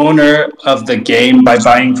an owner of the game by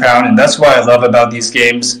buying Crown, and that's what I love about these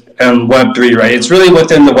games and Web3, right? It's really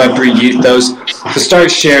within the Web3 ethos to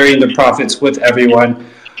start sharing the profits with everyone.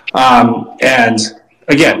 And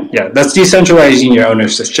again, yeah, that's decentralizing your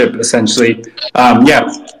ownership, essentially. Yeah,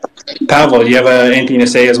 Pavel, do you have anything to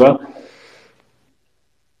say as well?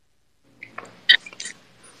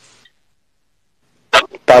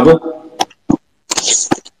 Pavel?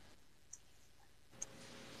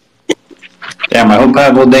 Damn, I hope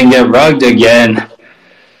Pavel didn't get rugged again.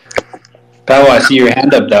 Pavel, I see your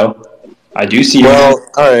hand up, though. I do see your hand.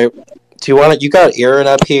 All right. Do you want it? You got Aaron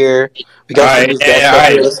up here. We got All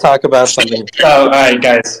right, here. Let's talk about something. All right,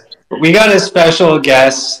 guys. We got a special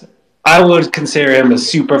guest. I would consider him a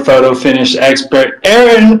super photo finish expert.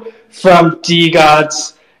 Aaron from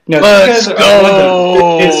D-Gods. Let's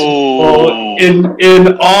go!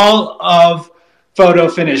 In all of photo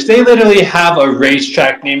finish. They literally have a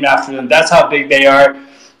racetrack named after them. That's how big they are.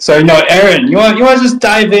 So, Aaron, you want to just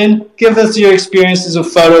dive in? Give us your experiences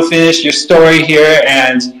with photo finish, your story here,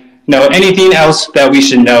 and anything else that we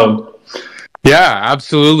should know. Yeah,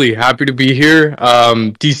 absolutely. Happy to be here.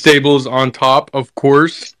 D-Stables on top, of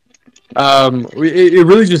course. It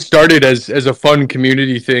really just started as a fun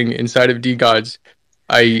community thing inside of D-Gods.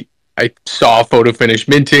 I saw photo finish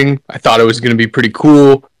minting. I thought it was going to be pretty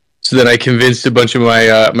cool. So then I convinced a bunch of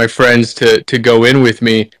my friends to go in with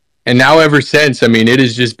me. And now ever since, I mean, it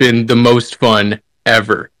has just been the most fun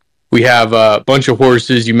ever. We have a bunch of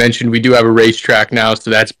horses. You mentioned we do have a racetrack now,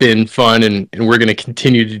 so that's been fun. And we're going to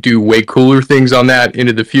continue to do way cooler things on that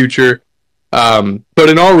into the future. But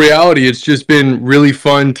in all reality, it's just been really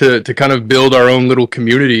fun to kind of build our own little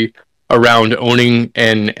community around owning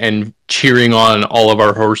and cheering on all of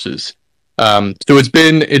our horses. So it's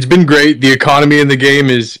been great. The economy in the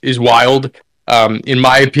game is wild. In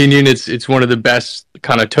my opinion, it's one of the best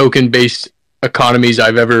kind of token-based economies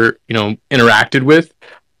I've ever interacted with.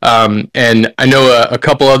 And I know a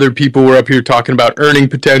couple other people were up here talking about earning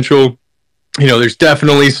potential. There's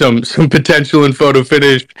definitely some potential in photo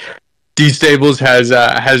finish. D-Stables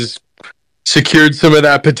has secured some of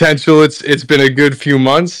that potential. It's been a good few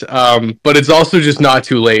months, but it's also just not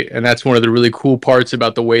too late. And that's one of the really cool parts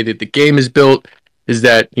about the way that the game is built, is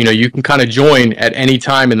that you can kind of join at any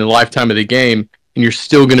time in the lifetime of the game, and you're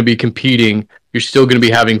still going to be competing. You're still going to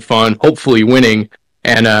be having fun, hopefully winning,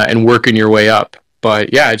 and working your way up.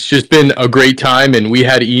 But yeah, it's just been a great time, and we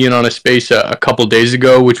had Ian on a space a couple days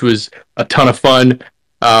ago, which was a ton of fun.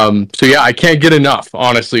 So yeah, I can't get enough,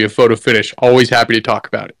 honestly, of photo finish. Always happy to talk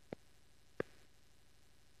about it.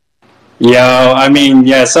 I mean,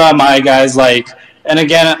 yeah, so am I, guys. And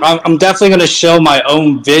again, I'm definitely going to show my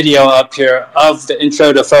own video up here of the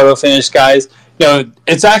intro to photo finish, guys.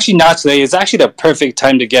 It's actually not today. It's actually the perfect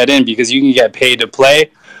time to get in because you can get paid to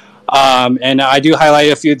play. And I do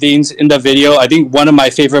highlight a few things in the video. I think one of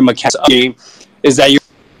my favorite mechanics of the game is that your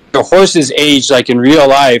horses age like in real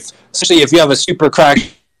life. Especially if you have a super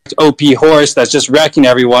cracked OP horse that's just wrecking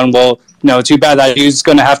everyone. Well, too bad that dude's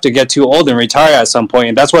going to have to get too old and retire at some point.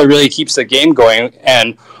 And that's what really keeps the game going.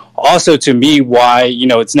 And also, to me, why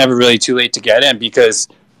it's never really too late to get in, because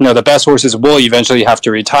the best horses will eventually have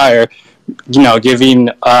to retire. Giving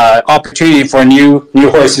opportunity for new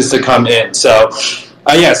horses to come in. So,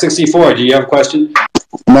 64. Do you have a question?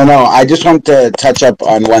 No. I just want to touch up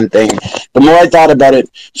on one thing. The more I thought about it,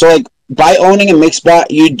 so by owning a MixBot,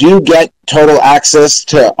 you do get total access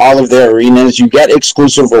to all of their arenas. You get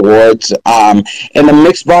exclusive rewards, and the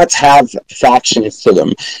MixBots have factions to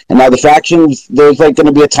them. And now the factions, there's going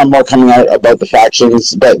to be a ton more coming out about the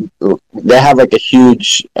factions, but they have a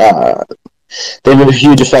huge. They have a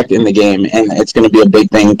huge effect in the game, and it's going to be a big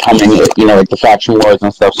thing coming, the faction wars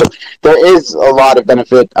and stuff. So there is a lot of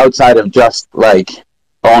benefit outside of just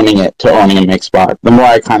owning it to owning a MixBot. The more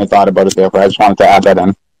I kind of thought about it, therefore, I just wanted to add that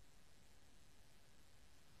in.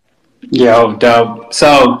 Dope.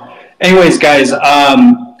 So, anyways, guys,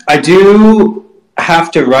 I do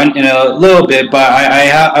have to run in a little bit, but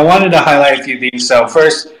I wanted to highlight a few things. So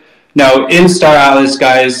first, in Star Atlas,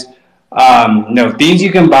 guys, things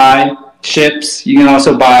you can buy, ships. You can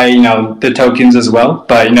also buy, the tokens as well.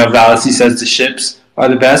 But Vallacy says the ships are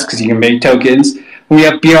the best because you can make tokens. We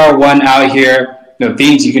have BR1 out here.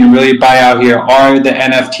 Things you can really buy out here are the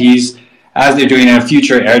NFTs as they're doing a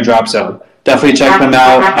future airdrop. So definitely check them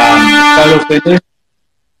out.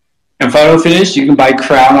 Photo finish, you can buy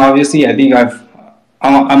Crown. Obviously, I think I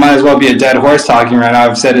might as well be a dead horse talking right now.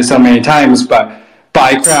 I've said it so many times, but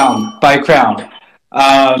buy Crown.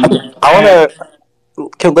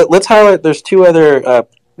 Let's highlight. There's two other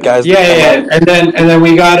guys. And then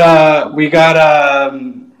we got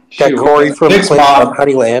Got Corey from Mixed Mob,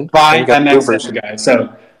 Honeyland. buy MX, guys.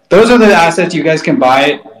 So those are the assets you guys can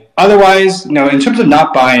buy. Otherwise, in terms of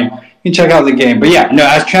not buying, you can check out the game. But yeah,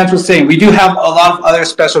 as Chance was saying, we do have a lot of other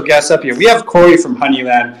special guests up here. We have Corey from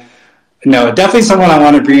Honeyland. Definitely someone I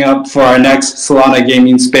want to bring up for our next Solana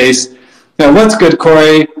Gaming space. What's good,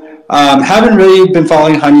 Corey? Haven't really been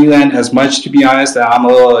following Honeyland as much, to be honest. I'm a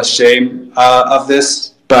little ashamed of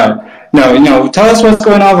this. But tell us what's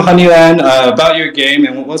going on with Honeyland, about your game,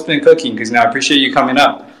 and what's been cooking, because I appreciate you coming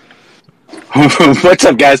up. What's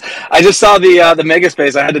up, guys? I just saw the mega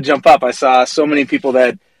space. I had to jump up. I saw so many people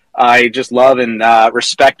that I just love and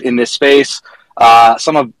respect in this space.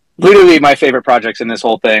 Some of literally my favorite projects in this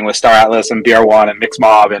whole thing with Star Atlas and BR1 and Mixed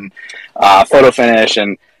Mob and Photo Finish,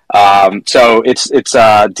 and so it's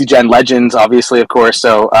DGen Legends, obviously, of course.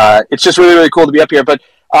 So it's just really cool to be up here. But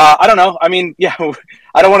I don't know. I mean, yeah,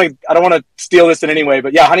 I don't want to steal this in any way.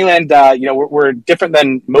 But yeah, Honeyland, we're different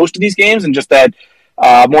than most of these games, and just that.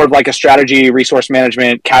 More of like a strategy, resource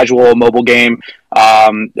management, casual mobile game.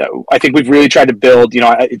 I think we've really tried to build,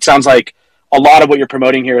 it sounds like a lot of what you're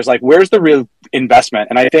promoting here is like, where's the real investment?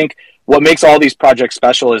 And I think what makes all these projects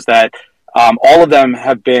special is that all of them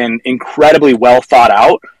have been incredibly well thought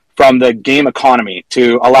out from the game economy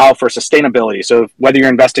to allow for sustainability. So whether you're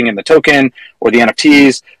investing in the token or the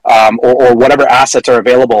NFTs or whatever assets are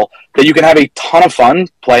available, that you can have a ton of fun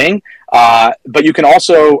playing, but you can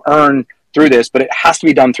also earn through this, but it has to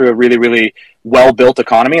be done through a really well-built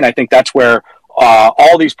economy. And I think that's where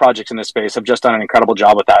all these projects in this space have just done an incredible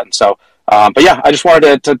job with that. And so, but yeah, I just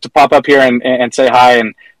wanted to pop up here and say hi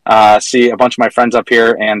and see a bunch of my friends up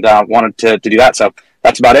here, and wanted to do that. So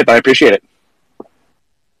that's about it, but I appreciate it.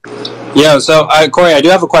 Yeah, so Corey, I do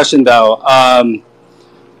have a question though.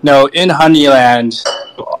 In Honeyland,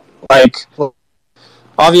 like,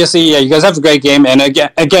 obviously, yeah, you guys have a great game, and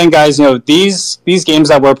again, guys, these games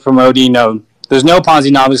that we're promoting, there's no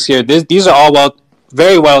Ponzi-nomics here. These are all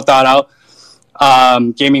very well thought out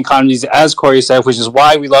gaming economies, as Corey said, which is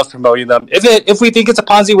why we love promoting them. If we think it's a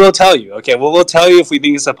Ponzi, we'll tell you. Okay, we'll tell you if we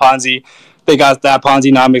think it's a Ponzi. They got that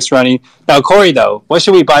Ponzi-nomics running. Now, Corey, though, what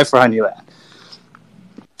should we buy for Honeyland?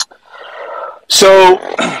 So,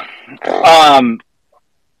 I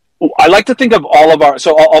like to think of all of our.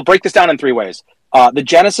 So I'll break this down in three ways. The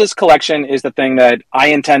Genesis collection is the thing that I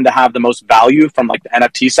intend to have the most value from like the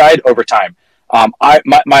NFT side over time.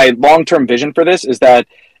 My long-term vision for this is that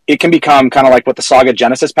it can become kind of like what the Saga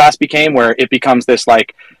Genesis Pass became, where it becomes this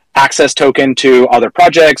like access token to other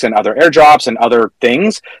projects and other airdrops and other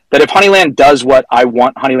things, that if Honeyland does what I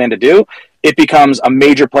want Honeyland to do, it becomes a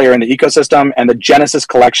major player in the ecosystem. And the Genesis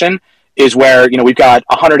collection is where, we've got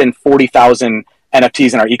 140,000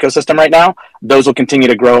 NFTs in our ecosystem right now. Those will continue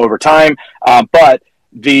to grow over time. But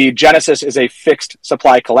the Genesis is a fixed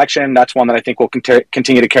supply collection. That's one that I think will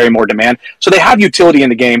continue to carry more demand. So they have utility in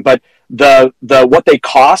the game, but the what they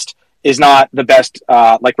cost is not the best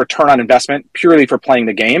like return on investment purely for playing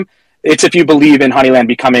the game. It's if you believe in Honeyland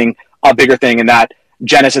becoming a bigger thing and that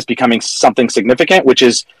Genesis becoming something significant, which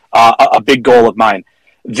is a big goal of mine.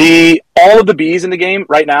 All of the Bs in the game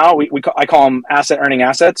right now, I call them asset earning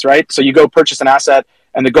assets, right? So you go purchase an asset,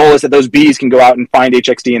 and the goal is that those Bs can go out and find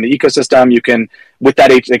HXD in the ecosystem. You can, with that,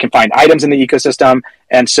 they can find items in the ecosystem.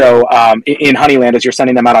 And so in Honeyland, as you're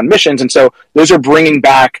sending them out on missions, and so those are bringing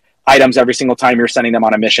back items every single time you're sending them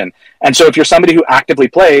on a mission. And so if you're somebody who actively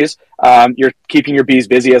plays, you're keeping your Bs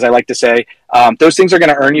busy, as I like to say, those things are going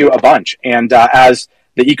to earn you a bunch. And as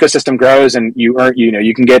the ecosystem grows and you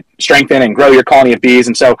can get strengthened and grow your colony of bees.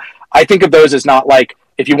 And so I think of those as not like,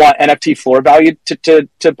 if you want NFT floor value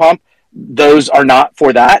to pump, those are not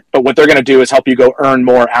for that. But what they're going to do is help you go earn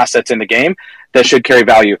more assets in the game that should carry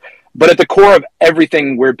value. But at the core of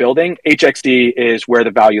everything we're building, HXD is where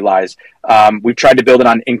the value lies. We've tried to build it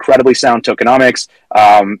on incredibly sound tokenomics,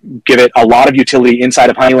 give it a lot of utility inside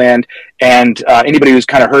of Honeyland. And anybody who's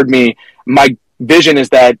kind of heard me, my vision is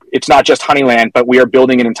that it's not just Honeyland, but we are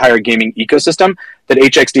building an entire gaming ecosystem, that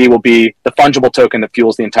HXD will be the fungible token that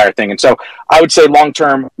fuels the entire thing. And so I would say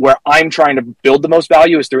long-term, where I'm trying to build the most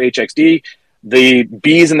value is through HXD. The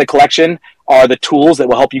Bs in the collection are the tools that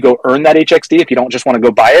will help you go earn that HXD if you don't just want to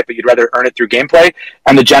go buy it, but you'd rather earn it through gameplay.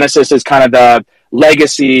 And the Genesis is kind of the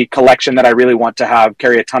legacy collection that I really want to have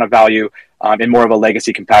carry a ton of value in more of a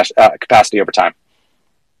legacy capacity over time.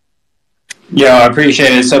 Yeah, I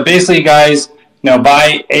appreciate it. So basically, guys,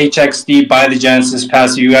 buy HXD, buy the Genesis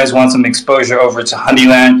Pass. You guys want some exposure over to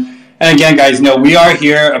Honeyland. And again, guys, we are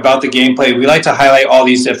here about the gameplay. We like to highlight all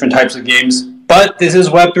these different types of games, but this is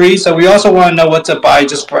Web3, so we also want to know what to buy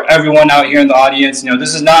just for everyone out here in the audience.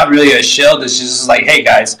 This is not really a shill. This is just like, hey,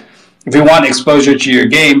 guys, if you want exposure to your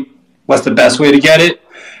game, what's the best way to get it?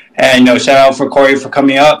 And, shout out for Corey for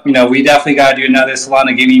coming up. We definitely got to do another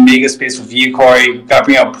Solana Gaming Mega Space with you, Corey. Got to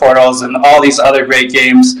bring up Portals and all these other great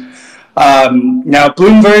games. Now,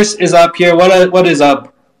 Bloomverse is up here. What is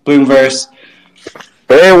up, Bloomverse?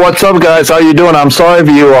 Hey, what's up, guys? How you doing? I'm sorry if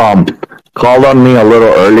you called on me a little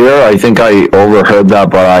earlier. I think I overheard that,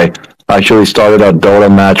 but I actually started a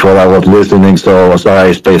Dota match while I was listening, so sorry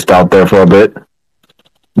I spaced out there for a bit.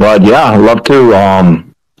 But yeah, I'd love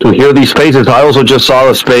to hear these spaces. I also just saw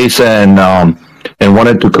the space and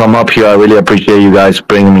wanted to come up here. I really appreciate you guys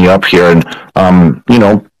bringing me up here, and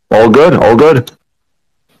all good.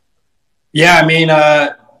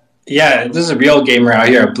 Yeah, this is a real gamer out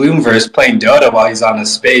here, Bloomverse, playing Dota while he's on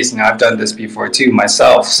his space. I've done this before too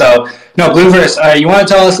myself. So, Bloomverse, you want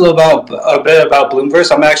to tell us a bit about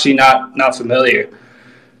Bloomverse? I'm actually not familiar.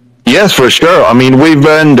 Yes, for sure. I mean, we've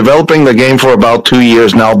been developing the game for about 2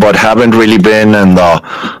 years now, but haven't really been in the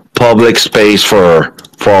public space for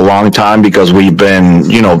a long time because we've been,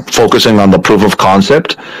 focusing on the proof of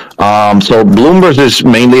concept. So Bloomverse is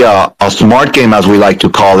mainly a smart game, as we like to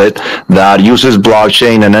call it, that uses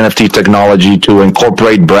blockchain and NFT technology to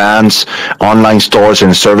incorporate brands, online stores,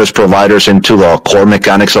 and service providers into the core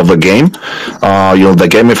mechanics of the game. The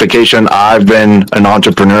gamification, I've been an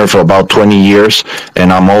entrepreneur for about 20 years,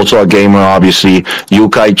 and I'm also a gamer, obviously.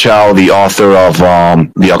 Yukai Chao, the author of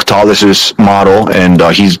the Octalysis model, and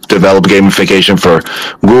he's developed gamification for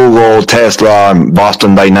Google, Tesla,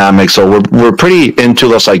 Boston Dynamics. So we're pretty into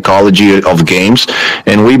the psychology of games,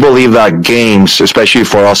 and we believe that games, especially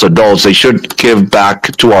for us adults, they should give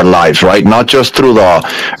back to our lives, right? Not just through the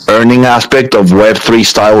earning aspect of Web3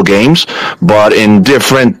 style games, but in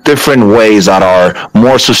different ways that are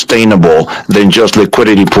more sustainable than just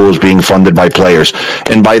liquidity pools being funded by players.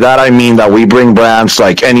 And by that I mean that we bring brands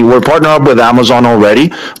we're partnered up with Amazon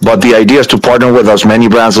already, but the idea is to partner with as many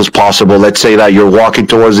brands as possible. Let's say that you're walking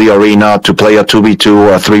towards the arena to play a 2v2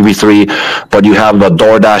 or a 3v3, but you have the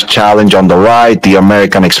DoorDash challenge on the right, the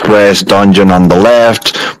American Express dungeon on the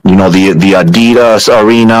left, the Adidas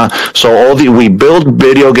arena. So we build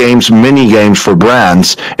video games, mini games for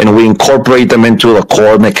brands, and we incorporate them into the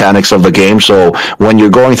core mechanics of the game. So when you're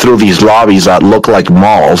going through these lobbies that look like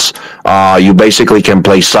malls, you basically can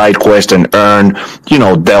play side quests and earn,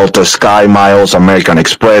 Delta Sky Miles, American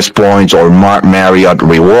Express points, or Marriott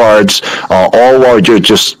rewards, all while you're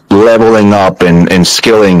just leveling up and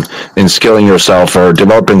skilling yourself or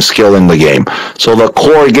developing skill in the game. So the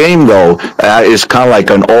core game, though, is kind of like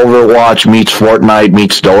an Overwatch meets Fortnite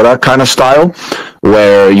meets Dota kind of style,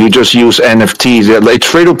 where you just use NFTs. It's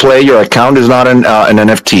free to play. Your account is not an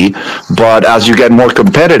NFT, but as you get more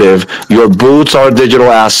competitive, your boots are a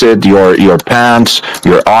digital asset, your pants,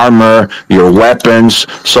 your armor, your weapons.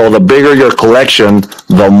 So the bigger your collection,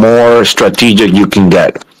 the more strategic you can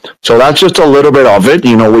get. So that's just a little bit of it.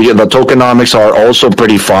 The tokenomics are also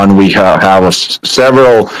pretty fun. We have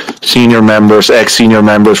several ex-senior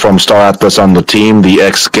members from Star Atlas on the team, the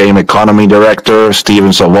ex-game economy director,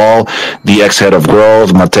 Steven Saval, the ex-head of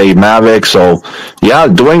growth, Matej Mavic. So, yeah,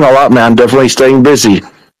 doing a lot, man. Definitely staying busy.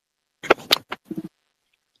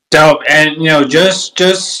 Dope. And, just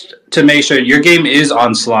to make sure, your game is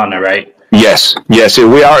on Solana, right? Yes,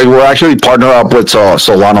 we are. We're actually partnered up with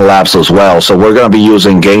Solana Labs as well. So we're going to be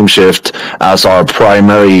using GameShift as our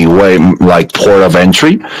primary way, port of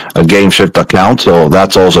entry, a GameShift account. So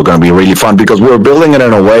that's also going to be really fun because we're building it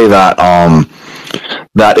in a way that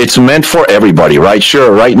it's meant for everybody, right?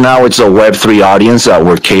 Sure, right now it's a Web3 audience that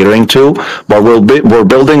we're catering to, but we're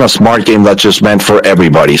building a smart game that's just meant for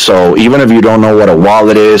everybody. So even if you don't know what a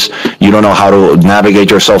wallet is, you don't know how to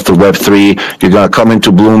navigate yourself through Web3, you're going to come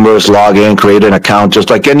into Bloomverse, log in, create an account, just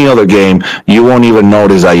like any other game. You won't even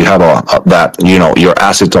notice that you have your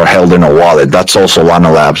assets are held in a wallet. That's also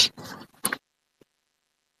Solana Labs.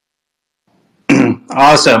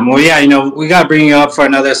 Awesome. Well, yeah, we got to bring you up for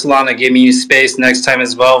another Solana Gaming space next time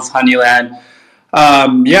as well with Honeyland.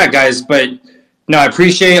 Yeah, guys, but I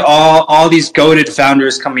appreciate all these goated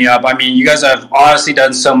founders coming up. You guys have honestly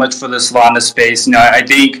done so much for the Solana space. I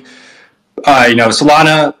think,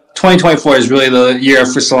 Solana 2024 is really the year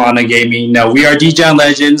for Solana Gaming. We are DGen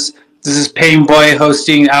Legends. This is Painboy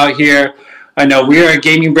hosting out here. I know we are a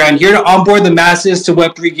gaming brand here to onboard the masses to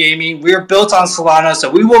Web3 gaming. We are built on Solana, so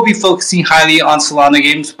we will be focusing highly on Solana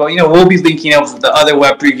games, but we'll be linking up with the other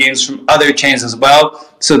Web3 games from other chains as well,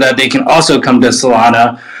 so that they can also come to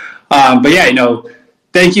Solana. But yeah,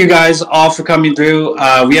 thank you guys all for coming through.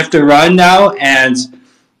 We have to run now, and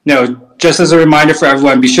just as a reminder for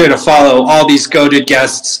everyone, be sure to follow all these goated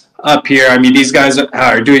guests up here. These guys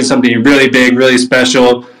are doing something really big, really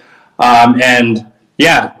special, and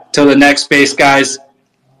yeah. Till the next space, guys.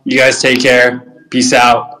 You guys take care. Peace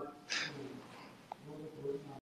out.